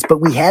looked at things. But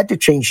we had to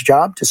change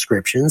job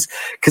descriptions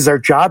because our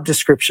job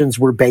descriptions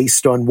were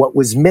based on what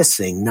was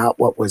missing, not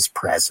what was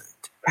present.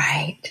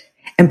 Right.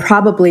 And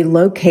probably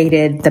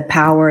located the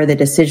power, the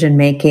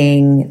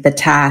decision-making, the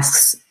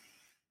tasks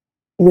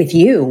with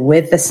you,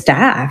 with the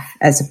staff,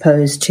 as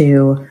opposed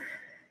to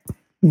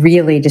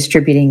really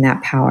distributing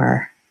that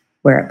power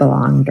where it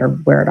belonged or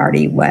where it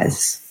already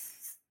was.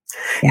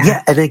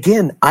 Yeah. And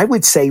again, I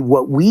would say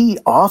what we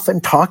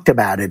often talked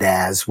about it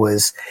as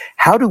was,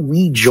 how do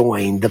we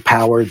join the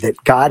power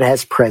that God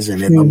has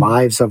present in the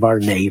lives of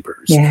our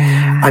neighbors?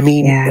 Yeah. I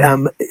mean,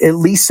 at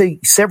least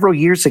several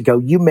years ago,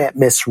 you met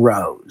Miss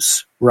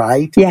Rose,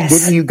 right? Yes.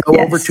 Didn't you go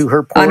over to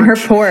her porch? On her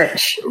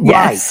porch.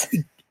 Yes.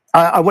 Right.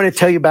 I want to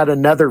tell you about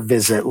another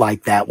visit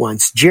like that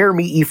once.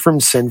 Jeremy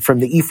Ephraimson from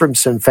the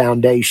Ephraimson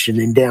Foundation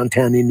in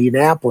downtown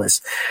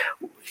Indianapolis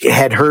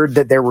had heard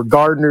that there were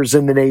gardeners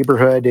in the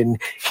neighborhood, and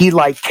he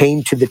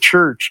came to the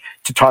church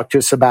to talk to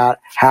us about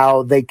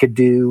how they could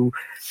do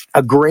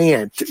a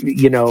grant,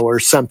 or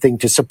something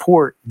to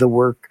support the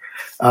work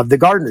of the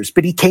gardeners.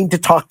 But he came to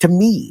talk to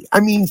me. I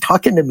mean,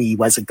 talking to me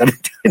wasn't going to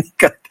do any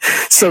good.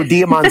 So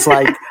Diamon's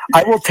like,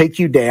 I will take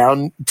you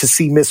down to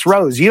see Miss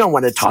Rose. You don't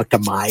want to talk to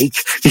Mike.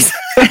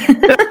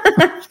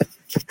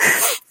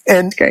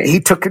 And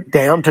he took it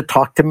down to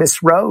talk to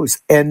Miss Rose.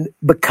 And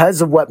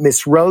because of what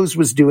Miss Rose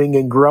was doing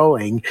and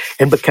growing,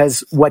 and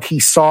because what he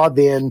saw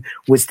then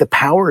was the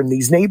power in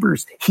these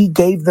neighbors, he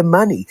gave them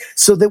money.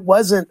 So that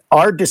wasn't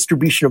our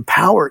distribution of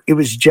power. It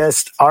was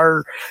just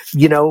our,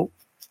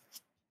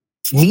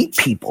 meet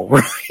people,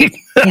 right?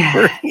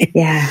 Yeah.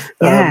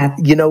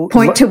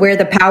 Point to where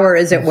the power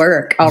is at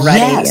work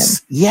already.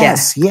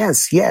 Yes.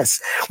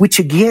 Which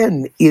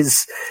again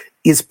is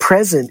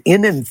present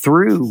in and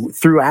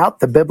throughout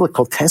the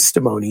biblical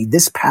testimony.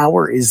 This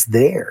power is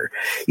there.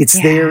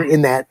 It's there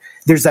in that.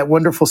 There's that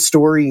wonderful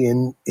story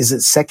in, is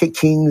it 2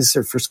 Kings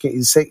or 1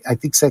 Kings? I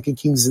think 2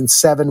 Kings in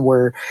 7,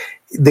 where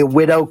the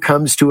widow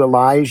comes to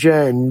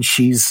Elijah and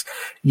she's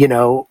going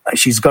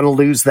to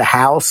lose the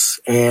house.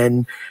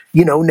 And,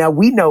 now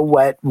we know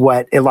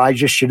what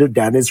Elijah should have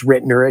done is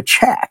written her a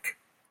check.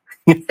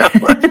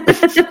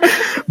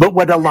 But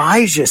what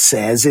Elijah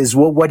says is,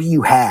 well, what do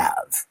you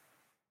have?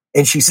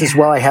 And she says,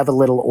 well, I have a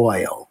little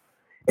oil.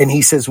 And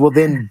he says, well,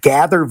 then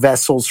gather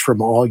vessels from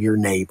all your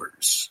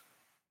neighbors.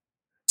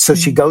 So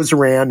she goes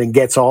around and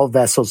gets all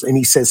vessels, and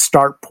he says,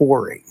 start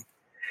pouring.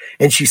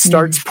 And she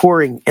starts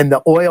pouring, and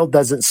the oil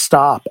doesn't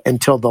stop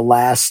until the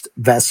last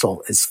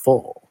vessel is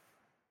full.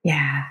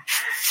 Yeah.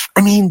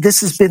 I mean, this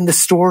has been the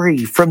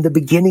story from the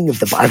beginning of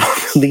the Bible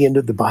to the end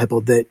of the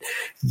Bible, that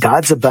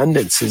God's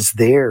abundance is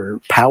there,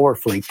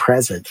 powerfully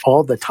present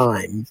all the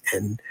time.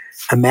 And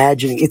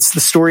imagining, it's the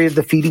story of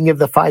the feeding of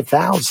the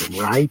 5,000,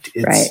 right?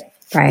 Right.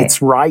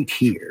 It's right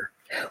here.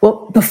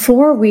 Well,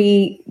 before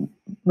we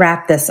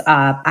wrap this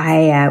up,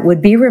 I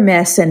would be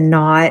remiss in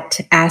not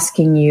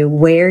asking you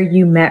where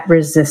you met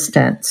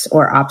resistance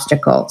or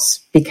obstacles,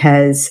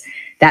 because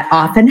that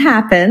often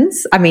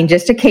happens. I mean,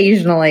 just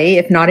occasionally,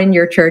 if not in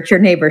your church, your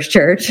neighbor's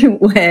church,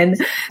 when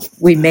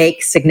we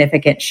make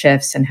significant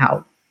shifts in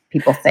how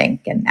people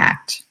think and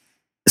act.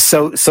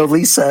 So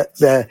Lisa,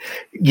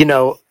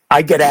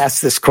 I get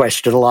asked this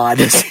question a lot,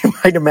 as you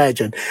might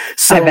imagine.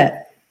 So I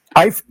bet.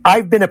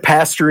 I've been a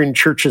pastor in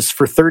churches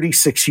for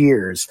 36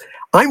 years.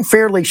 I'm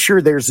fairly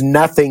sure there's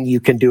nothing you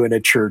can do in a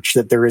church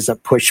that there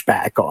isn't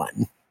pushback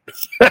on.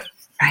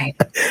 Right.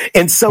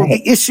 And so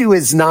the issue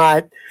is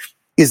not,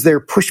 is there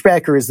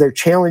pushback or is there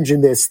challenge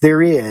in this?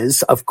 There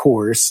is, of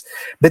course,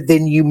 but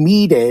then you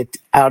meet it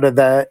out of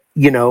the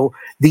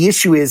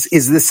issue is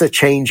this a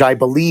change I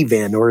believe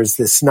in, or is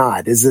this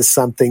not? Is this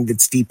something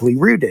that's deeply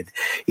rooted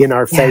in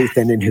our faith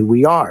and in who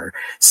we are?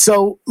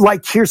 So,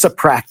 here's a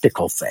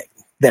practical thing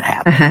that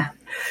happened.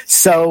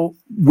 So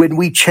when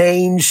we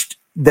changed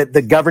that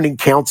the governing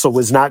council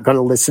was not going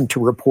to listen to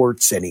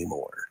reports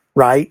anymore,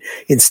 right?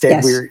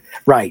 Instead,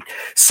 right.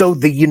 So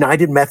the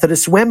United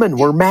Methodist Women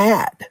were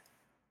mad.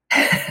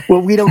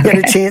 Well, we don't get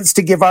a chance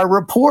to give our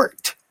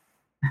report,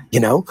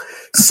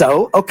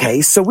 So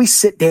we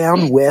sit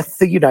down with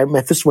the United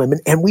Methodist Women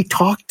and we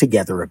talk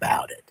together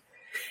about it.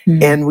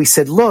 And we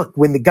said, look,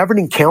 when the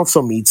governing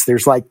council meets,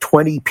 there's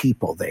 20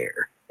 people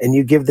there. And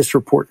you give this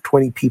report to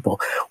 20 people.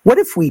 What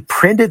if we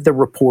printed the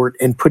report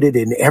and put it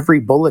in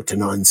every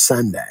bulletin on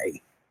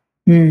Sunday?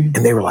 And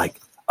they were like,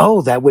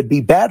 oh, that would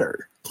be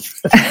better.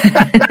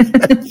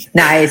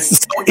 Nice.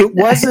 So it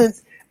wasn't,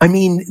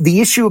 the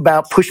issue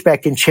about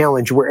pushback and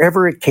challenge,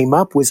 wherever it came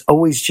up, was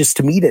always just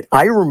to meet it.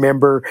 I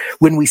remember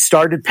when we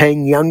started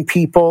paying young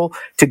people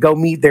to go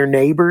meet their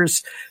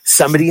neighbors,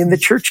 somebody in the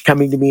church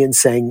coming to me and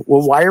saying,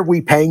 well, why are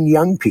we paying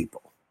young people?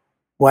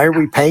 Why are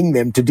we paying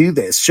them to do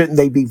this? Shouldn't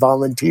they be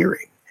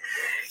volunteering?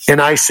 And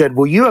I said,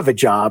 well, you have a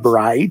job,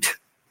 right?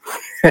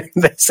 And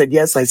they said,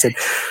 yes. I said,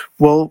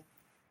 well,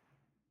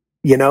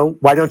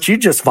 why don't you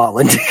just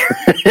volunteer?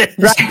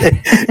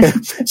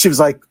 She was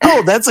like,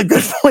 oh, that's a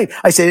good point.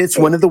 I said, it's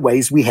one of the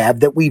ways we have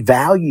that we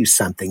value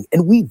something,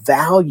 and we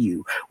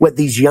value what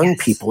these young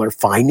people are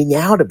finding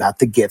out about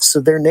the gifts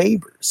of their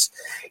neighbors.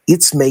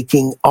 It's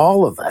making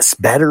all of us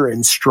better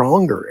and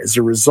stronger as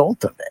a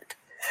result of it.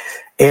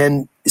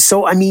 And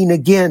so,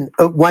 again,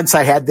 once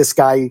I had this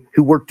guy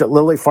who worked at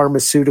Lilly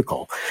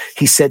Pharmaceutical.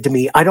 He said to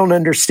me, I don't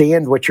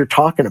understand what you're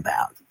talking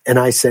about. And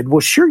I said,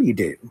 well, sure you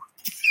do.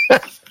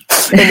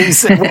 And he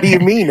said, what do you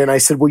mean? And I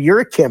said, well, you're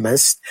a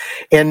chemist.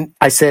 And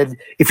I said,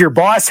 if your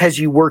boss has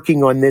you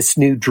working on this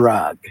new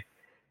drug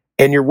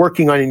and you're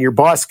working on it and your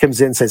boss comes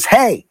in and says,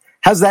 hey,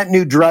 how's that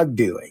new drug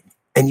doing?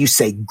 And you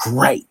say,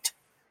 great.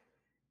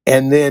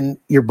 And then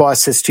your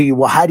boss says to you,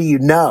 well, how do you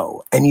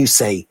know? And you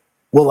say,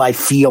 well, I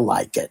feel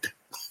like it.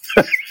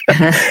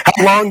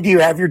 How long do you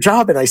have your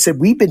job? And I said,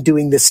 we've been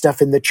doing this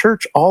stuff in the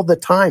church all the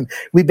time.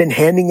 We've been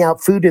handing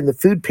out food in the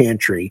food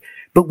pantry,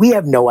 but we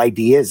have no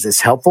idea, is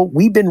this helpful?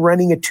 We've been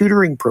running a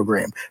tutoring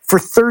program. For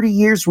 30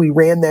 years, we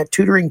ran that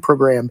tutoring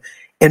program,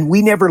 and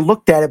we never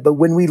looked at it. But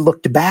when we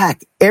looked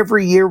back,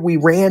 every year we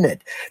ran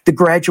it, the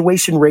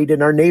graduation rate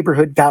in our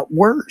neighborhood got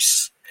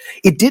worse.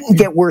 It didn't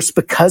get worse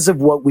because of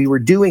what we were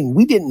doing.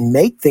 We didn't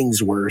make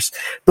things worse,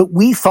 but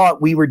we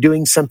thought we were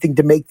doing something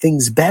to make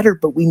things better,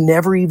 but we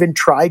never even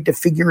tried to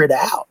figure it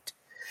out.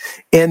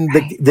 And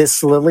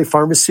this Lilly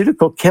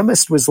Pharmaceutical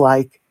chemist was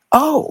like,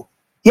 oh,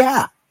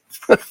 yeah,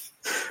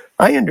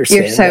 I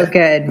understand. You're so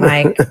good,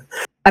 Mike.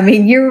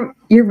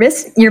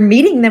 You're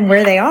meeting them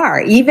where they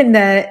are, even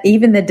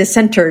the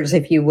dissenters,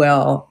 if you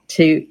will,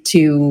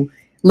 to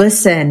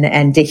listen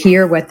and to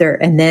hear what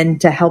and then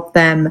to help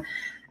them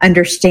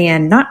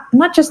understand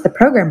not just the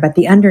program, but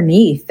the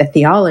underneath, the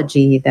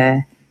theology,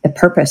 the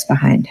purpose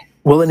behind.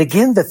 Well, and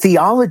again, the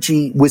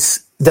theology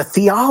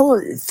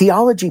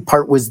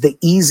part was the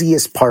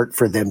easiest part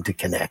for them to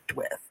connect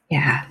with.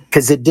 Yeah.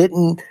 Because it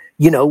didn't,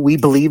 we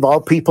believe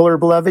all people are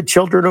beloved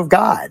children of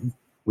God.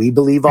 We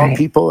believe all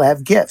people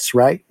have gifts,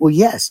 right? Well,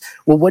 yes.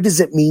 Well, what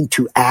does it mean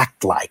to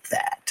act like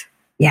that?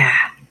 Yeah.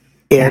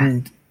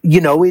 And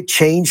it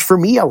changed for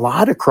me a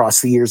lot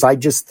across the years.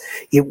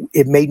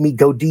 It made me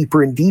go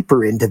deeper and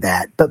deeper into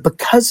that. But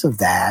because of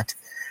that,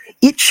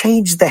 it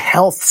changed the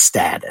health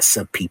status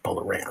of people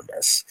around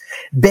us.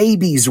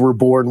 Babies were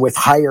born with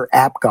higher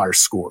APGAR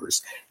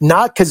scores,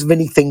 not because of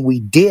anything we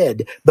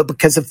did, but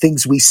because of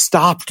things we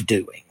stopped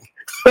doing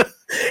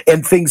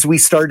and things we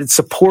started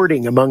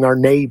supporting among our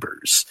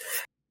neighbors.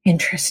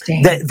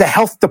 Interesting. The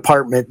health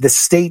department, the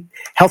state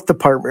health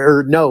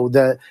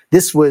department,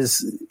 this was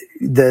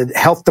the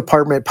health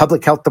department,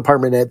 public health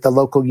department at the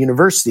local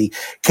university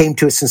came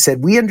to us and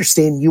said, we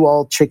understand you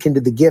all check into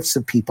the gifts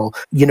of people.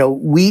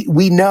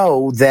 We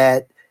know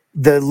that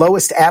the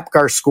lowest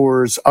APGAR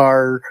scores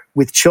are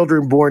with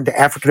children born to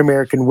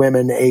African-American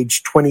women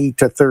aged 20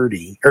 to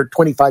 30 or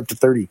 25 to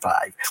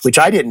 35, which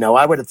I didn't know.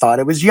 I would have thought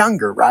it was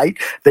younger, right?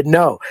 But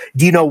no.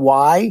 Do you know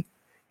why?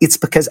 It's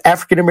because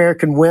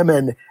African-American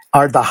women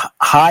are the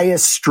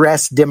highest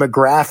stress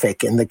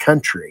demographic in the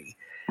country.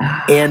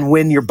 And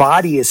when your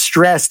body is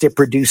stressed, it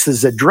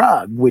produces a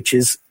drug, which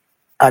is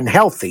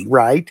unhealthy,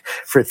 right?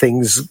 For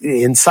things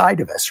inside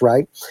of us,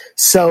 right?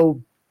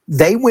 So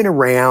they went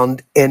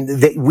around and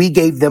we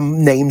gave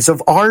them names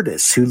of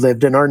artists who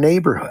lived in our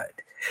neighborhood.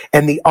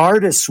 And the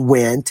artists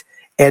went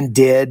and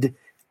did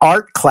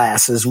art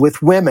classes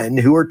with women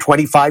who are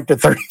 25 to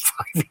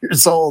 35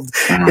 years old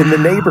in the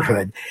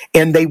neighborhood.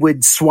 And they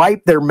would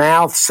swipe their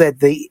mouths at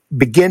the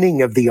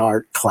beginning of the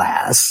art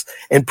class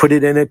and put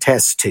it in a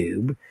test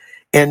tube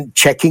and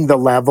checking the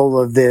level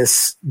of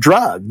this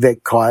drug that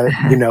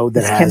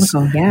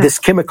this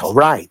chemical,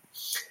 right.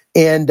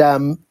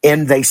 And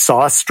they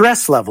saw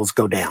stress levels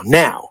go down.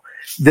 Now,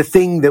 the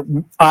thing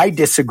that I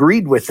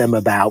disagreed with them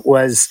about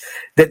was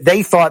that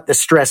they thought the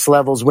stress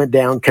levels went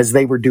down because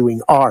they were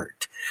doing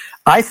art.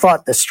 I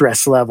thought the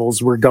stress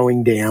levels were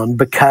going down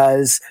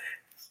because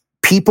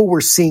people were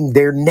seeing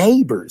their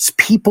neighbors,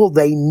 people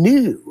they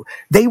knew.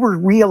 They were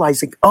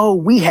realizing, oh,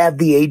 we have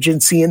the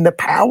agency and the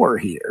power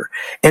here.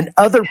 And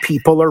other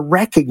people are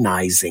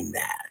recognizing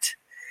that.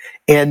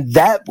 And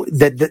that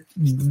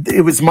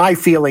it was my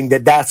feeling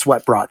that that's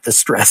what brought the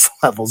stress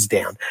levels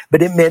down.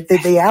 But it meant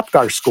that the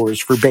APGAR scores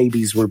for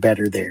babies were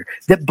better there,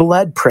 that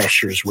blood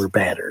pressures were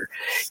better.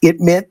 It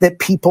meant that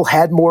people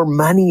had more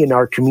money in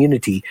our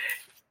community.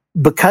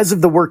 Because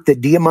of the work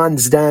that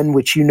Diamond's done,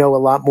 which you know a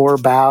lot more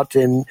about,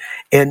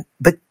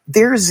 but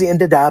theirs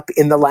ended up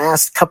in the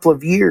last couple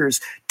of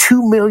years,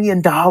 $2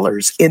 million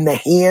in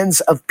the hands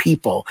of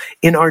people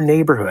in our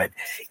neighborhood.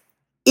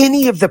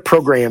 Any of the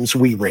programs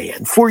we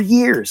ran for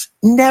years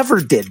never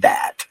did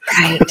that.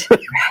 Right.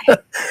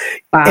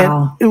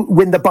 Wow. And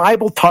when the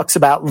Bible talks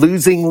about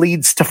losing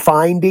leads to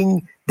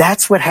finding,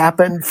 that's what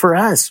happened for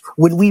us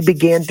when we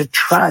began to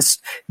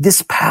trust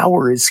this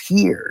power is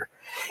here.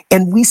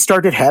 And we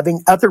started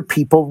having other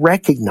people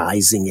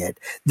recognizing it.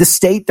 The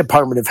State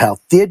Department of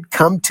Health did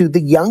come to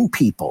the young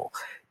people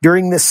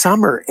during the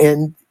summer,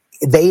 and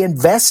they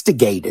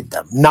investigated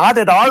them, not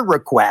at our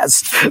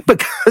request,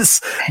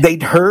 because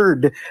they'd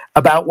heard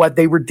about what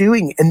they were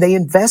doing, and they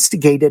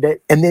investigated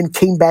it and then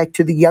came back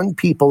to the young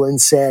people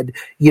and said,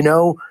 you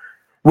know,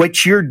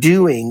 what you're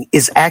doing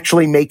is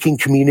actually making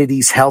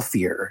communities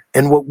healthier.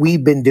 And what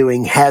we've been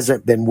doing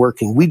hasn't been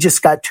working. We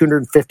just got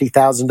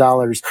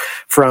 $250,000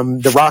 from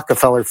the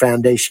Rockefeller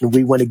Foundation.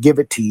 We want to give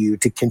it to you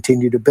to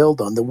continue to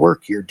build on the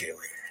work you're doing.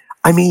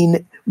 I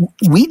mean,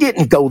 we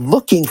didn't go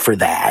looking for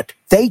that.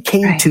 They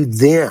came to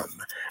them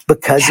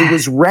because it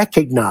was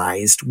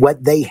recognized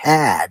what they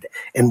had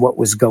and what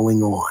was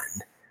going on.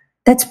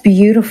 That's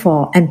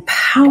beautiful and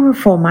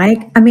powerful,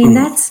 Mike. I mean,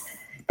 that's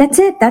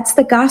it. That's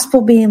the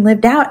gospel being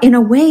lived out in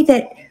a way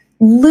that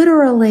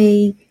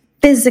literally,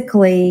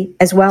 physically,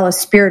 as well as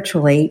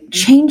spiritually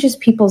changes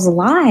people's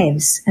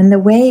lives and the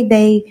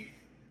way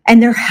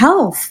and their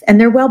health and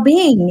their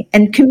well-being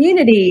and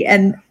community.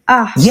 And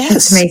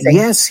it's amazing.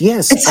 Yes.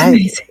 It's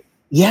amazing.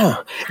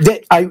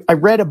 I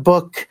read a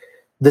book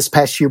this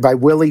past year by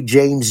Willie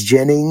James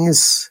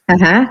Jennings.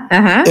 And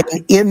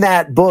in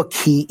that book,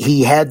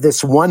 he had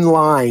this one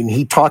line.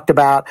 He talked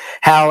about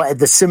how at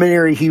the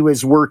seminary he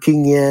was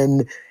working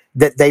in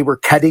that they were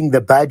cutting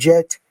the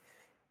budget.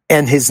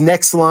 And his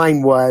next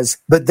line was,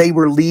 but they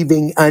were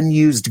leaving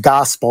unused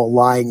gospel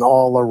lying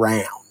all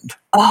around.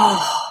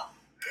 Oh,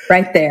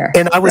 right there.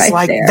 And I was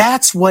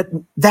that's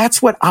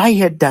what I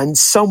had done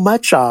so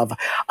much of.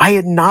 I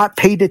had not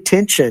paid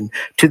attention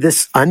to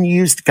this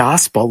unused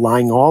gospel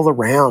lying all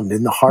around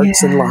in the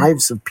hearts and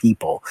lives of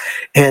people.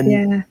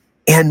 And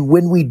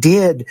when we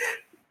did,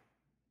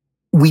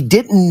 we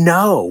didn't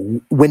know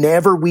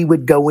whenever we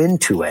would go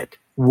into it,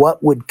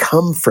 what would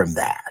come from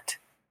that.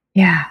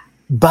 Yeah.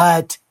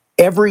 But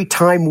every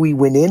time we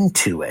went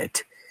into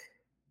it,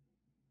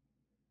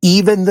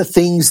 even the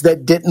things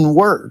that didn't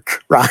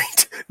work,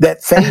 right,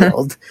 that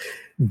failed,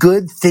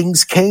 good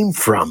things came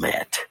from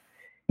it.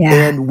 Yeah.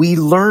 And we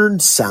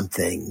learned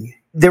something.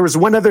 There was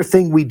one other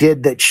thing we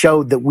did that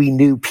showed that we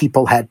knew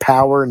people had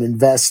power and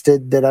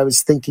invested that I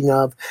was thinking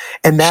of.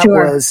 And that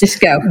was, just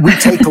go.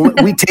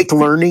 we take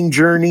learning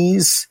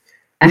journeys.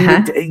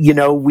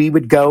 We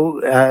would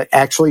go,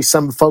 actually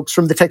some folks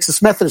from the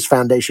Texas Methodist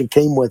Foundation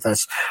came with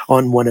us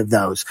on one of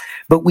those,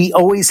 but we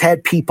always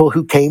had people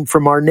who came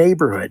from our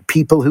neighborhood,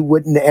 people who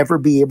wouldn't ever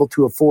be able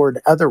to afford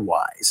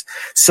otherwise.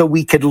 So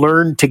we could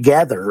learn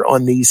together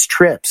on these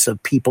trips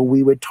of people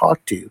we would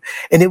talk to.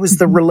 And it was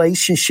the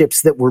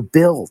relationships that were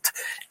built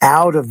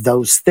out of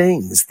those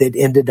things that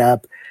ended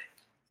up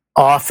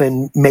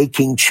often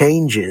making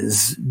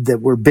changes that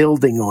were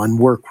building on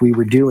work we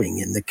were doing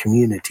in the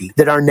community,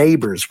 that our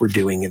neighbors were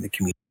doing in the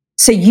community.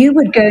 So you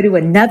would go to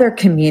another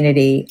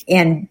community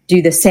and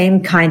do the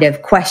same kind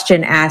of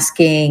question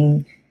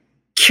asking,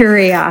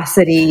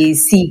 curiosity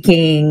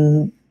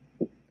seeking.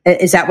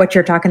 Is that what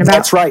you're talking about?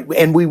 That's right.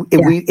 And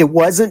it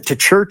wasn't to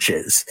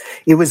churches.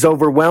 It was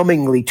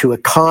overwhelmingly to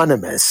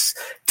economists,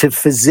 to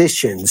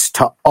physicians,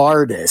 to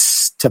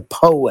artists, to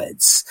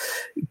poets,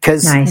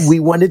 because we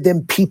wanted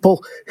them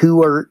people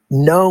who are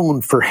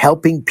known for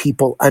helping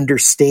people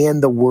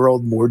understand the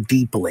world more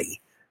deeply.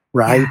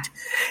 Right.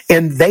 Yeah.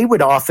 And they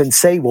would often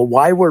say, well,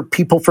 why were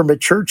people from a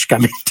church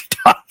coming to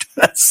talk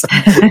to us?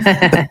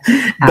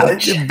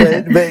 but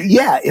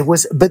it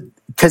was,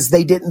 because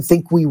they didn't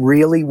think we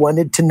really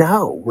wanted to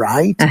know.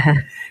 Right.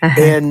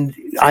 And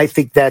I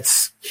think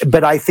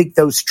I think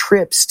those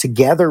trips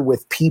together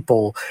with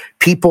people,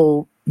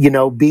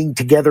 being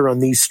together on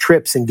these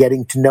trips and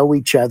getting to know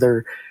each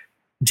other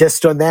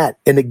just on that.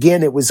 And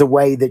again, it was a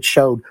way that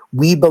showed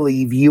we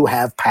believe you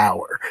have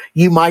power.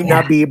 You might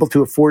not be able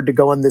to afford to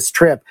go on this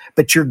trip,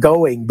 but you're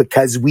going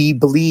because we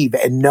believe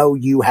and know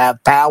you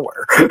have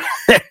power.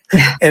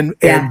 And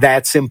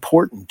that's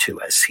important to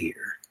us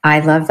here. I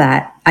love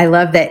that. I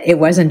love that it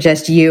wasn't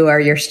just you or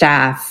your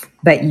staff,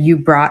 but you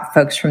brought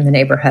folks from the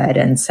neighborhood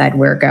and said,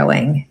 we're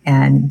going,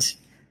 and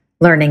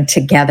learning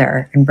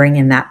together and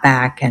bringing that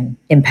back and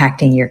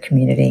impacting your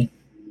community.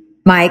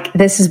 Mike,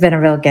 this has been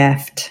a real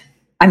gift.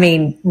 I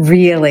mean,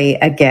 really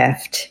a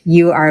gift.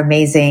 You are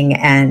amazing.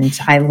 And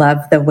I love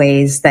the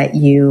ways that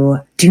you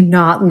do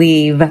not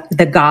leave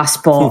the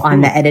gospel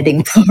on the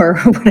editing floor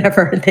or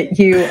whatever, that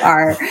you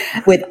are,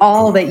 with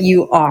all that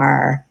you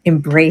are,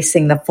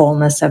 embracing the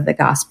fullness of the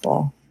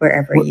gospel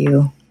wherever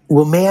you.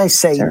 Well, may I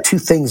say two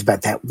things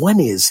about that? One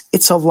is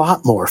it's a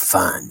lot more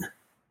fun.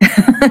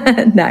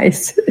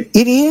 Nice.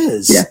 It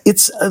is. Yeah.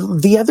 It's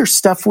the other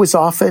stuff was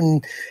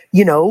often,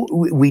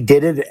 we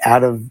did it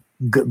out of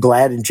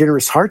glad and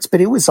generous hearts,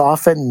 but it was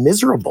often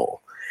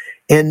miserable.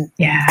 And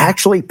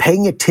actually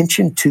paying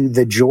attention to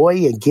the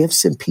joy and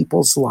gifts in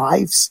people's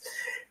lives,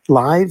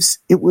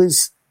 it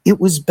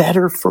was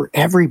better for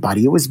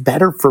everybody. It was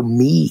better for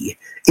me.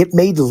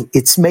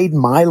 It's made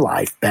my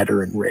life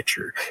better and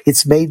richer.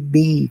 It's made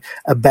me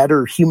a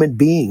better human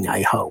being,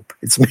 I hope.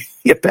 It's made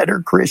me a better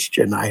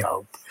Christian, I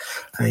hope.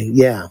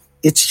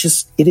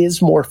 It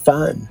is more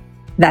fun.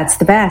 That's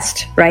the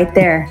best right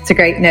there. It's a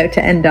great note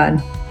to end on.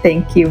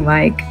 Thank you,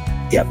 Mike.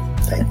 Yep.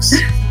 Thanks.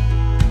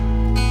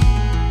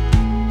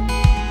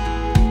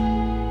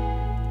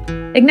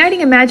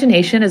 Igniting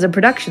Imagination is a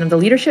production of the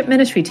Leadership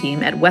Ministry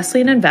team at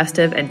Wesleyan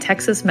Investive and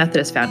Texas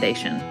Methodist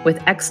Foundation, with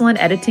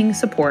excellent editing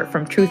support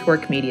from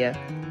TruthWork Media.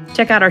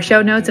 Check out our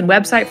show notes and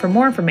website for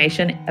more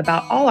information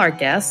about all our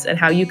guests and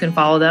how you can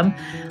follow them.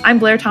 I'm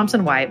Blair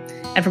Thompson White,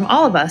 and from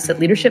all of us at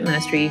Leadership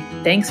Ministry,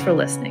 thanks for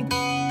listening.